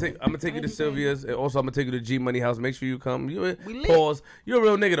gonna take you to Sylvia's, and also I'm gonna take you to G Money House. Make sure you come. Pause. You're a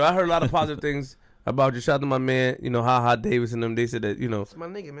real nigga though. I heard a lot of positive things about you. Shout out to my man. You know, Ha Davis and them. They said that It's my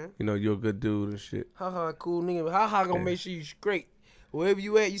nigga, man. You know, you're a good dude and shit. Ha cool nigga. Ha gonna make sure you straight. Wherever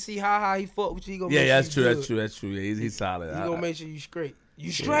you at, you see Ha, he fuck with you. He gonna make sure that's true. good. That's true. Yeah, he's solid. He gonna make sure you straight.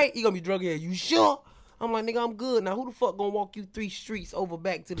 You straight? He gonna be drug head. You sure? I'm like, nigga, I'm good. Now who the fuck gonna walk you 3 streets over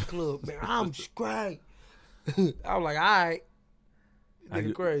back to the club? Man, I'm straight. I was like, all right.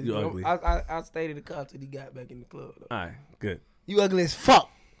 Nigga crazy. You ugly. I stayed in the car till he got back in the club. Though. All right, good. You ugly as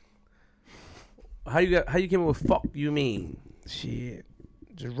fuck. How you came up with fuck you mean? Shit.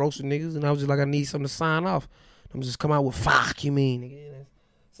 Just roasting niggas, and I was just like, I need something to sign off. I'm just come out with fuck you mean, nigga.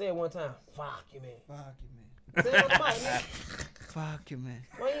 Say it one time. Fuck you mean. Fuck you, man. Say it one time, nigga. Fuck you, man.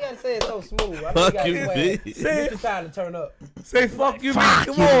 Why you gotta say it so smooth? I Fuck got you, to man. Say It's time to turn up. Say fuck you, man.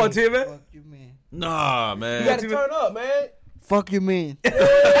 Come on, TMS. Fuck you, man. Nah, You man. gotta turn up, man. Fuck you, man. That's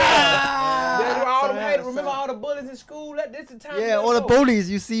all them Sorry, haters. Remember sorry. all the bullies in school? This the time. Yeah, all the bullies.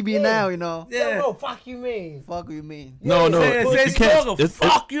 You see me now, you know. Yeah. No, fuck you, man. Fuck you, man. No, no. Say you it can't. stronger.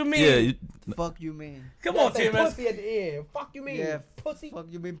 Fuck you, man. Yeah, you, Fuck you, man. Come on, Say TMS. pussy at the end. Fuck you, man. Yeah, Pussy. Fuck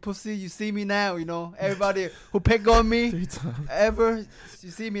you, man. Pussy. You see me now, you know. Everybody who pick on me, ever, you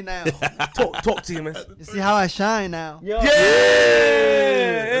see me now. Talk, TMS. You see how I shine now. Yo,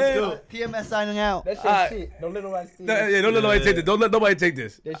 Yeah. Let's go. TMS signing out. That's your Alright. shit. Don't let nobody see No, it. yeah, don't let nobody take this. Don't let nobody take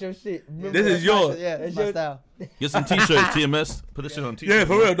this. That's your shit. Remember This that. is yours. Yeah, that's my style. Get some t-shirts, TMS. Put this shit on t-shirts. Yeah,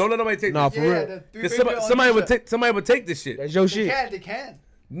 for real. Don't let nobody take Nah, this. for real. the three 'Cause finger on somebody would t-shirt. take this shit. That's your They shit. can, they can.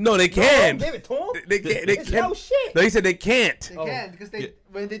 No, they No, can. give it to him. They can't. They It's your can't. shit. No, he said they can't. They Oh. can because they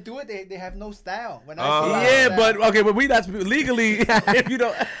when they do it, they have no style. When I Oh. see Yeah, style, but okay, but we not legally. If you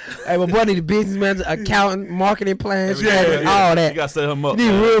don't, Hey, my boy need a business manager, accountant, marketing plans, Yeah, strategy, yeah. all You that. gotta set him up. You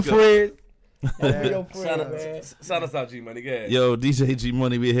need man. real Let's go. friends. Yeah. Your friend, man. sign us out, G Money. Go ahead. Yo, DJ G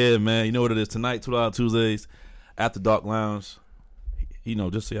Money, we here, man. You know what it is tonight, $2 Tuesdays, After Dark Lounge. You know,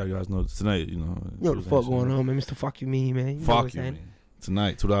 just so y'all guys know, tonight, you know. You know what the fuck going on, man. Mr. Fuck You Mean, man. You know what I'm Fuck you, saying? man.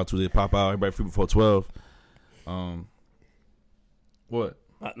 Tonight, $2 Tuesday, pop out. Everybody free before 12. What?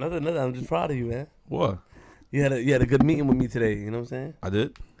 Nothing. I'm just proud of you, man. What? You had a good meeting with me today. You know what I'm saying? I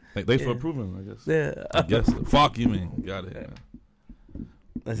did? Thanks for Yeah. approving, I guess. Yeah. I guess. Fuck you, man. Got it, man.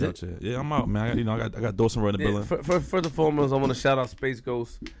 That's Yeah, it. chill. Yeah, I'm out, man. I got Dawson right in the Yeah, building. first and foremost, I want to shout out Space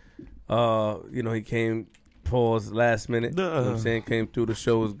Ghost. You know, he came paused last minute. You know what I'm saying? Came through. The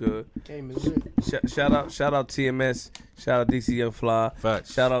show was good. Came in lit. Shout out TMS. Shout out DC Young Fly.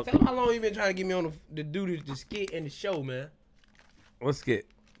 Facts. Shout out Tell him how long you been trying to get me on the do the skit and the show, man. what's skit?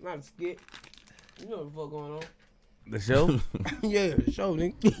 Not the skit. You know what the fuck going on. The show? Yeah, the show,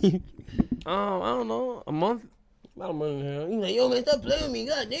 nigga. I don't know. A month. About a month now. He's like, yo, man, stop playing with me.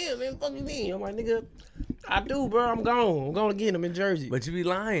 God damn, man. Fuck you mean? I'm like, nigga, I do, bro. I'm gone. I'm going again. I'm in Jersey. But you be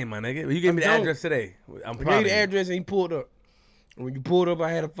lying, my nigga. You gave me the don't. address today. I'm I proud gave of the you. address and he pulled up. And when you pulled up,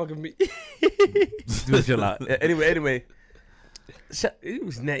 I had a fucking me. Dude, chill out. Anyway.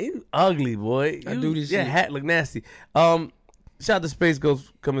 You ugly, boy. I do this Your shit. hat look nasty. Shout out to Space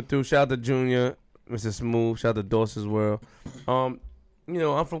Ghost coming through. Shout out to Junior, Mr. Smooth. Shout out to Dawson's World. You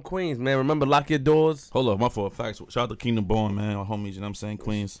know, I'm from Queens, man. Remember, lock your doors. Hold up, my fault. Facts. Shout out to Kingdom Born, man. Our homies, you know what I'm saying?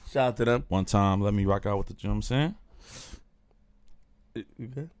 Queens. Shout out to them. One time, let me rock out with the, you know what I'm saying? You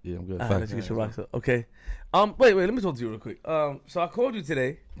good? Yeah, I'm good. All right, Facts. let's get your rocks up. Okay. Wait, let me talk to you real quick. So I called you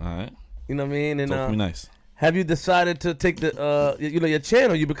today. All right. You know what I mean? And Talk to me nice. have you decided to take the your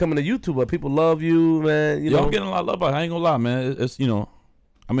channel? You becoming a YouTuber. People love you, man. You Yo, know. I'm getting a lot of love out. I ain't gonna lie, man. It's you know,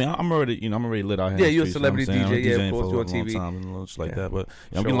 I mean, I'm already lit out here. Yeah, in the you're a streets, you know what I'm celebrity saying? DJ, I'm yeah, of DJing course, for you're a on long TV. time and little shit like Yeah. that. But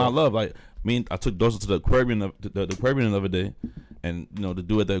I'm Show getting a lot off. of love. Like, I took Dawson to the aquarium, the aquarium the other day, and you know, the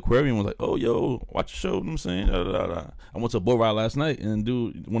dude at the aquarium was like, "Oh, yo, watch the show." You know what I'm saying? Da, da, da, da. I went to a boat ride last night, and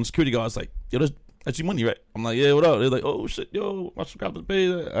dude, one of the security guards like, "Yo, that's your money, right?" I'm like, "Yeah, what up?" They're like, "Oh shit, yo, watch the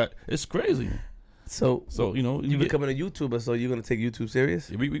pay." It's crazy. So You know, you becoming a YouTuber, so you're gonna take YouTube serious?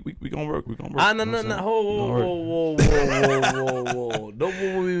 Yeah, we gonna work. We gonna work. Ah, you know no. what I'm saying? Whoa. Don't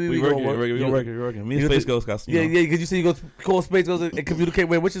We gonna working. work. We working. Me and you Space gonna Ghost got Yeah, because you said you go call Space Ghost and communicate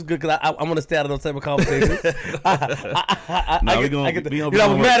with, which is good because I'm gonna stay out of those type of conversations. I get the, you know, I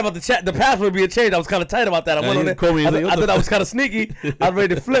was mad about the password being changed. I was kind of tight about that. I went on you it. called me and said, I "What the thought I was kind of sneaky. I was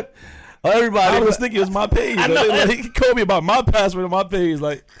ready to flip. Everybody I was thinking it was my page. I know. Like, he called me about my password on my page.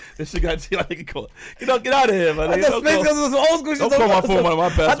 Like, this shit got like, get out of here, man. I thought Space Ghost was some old school shit. Don't call my phone on my I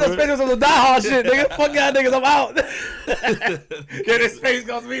thought password. Space Ghost was some diehard shit, nigga. Fuck y'all niggas, I'm out. Get this Space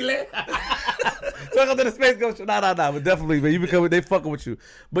Ghost be lit. Welcome to the Space Ghost show. Nah. But definitely, man, you become they fucking with you.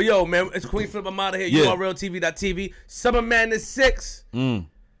 But yo, man, it's Queen Flip. I'm out of here. Yeah. URLTV.tv. Summer Madness 6.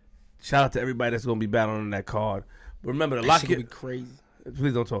 Shout out to everybody that's gonna be battling on that card. But remember to That lock shit your. gonna be crazy.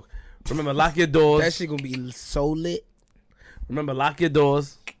 Please don't talk. Remember, lock your doors. That shit gonna be so lit. Remember, lock your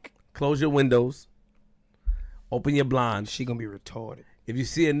doors. Close your windows. Open your blinds. She gonna be retarded. If you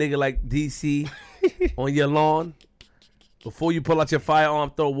see a nigga like DC on your lawn, before you pull out your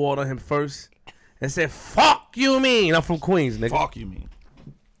firearm, throw water on him first and say, "Fuck you mean?" I'm from Queens, nigga. Fuck you, mean.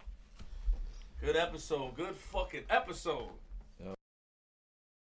 Good episode. Good fucking episode.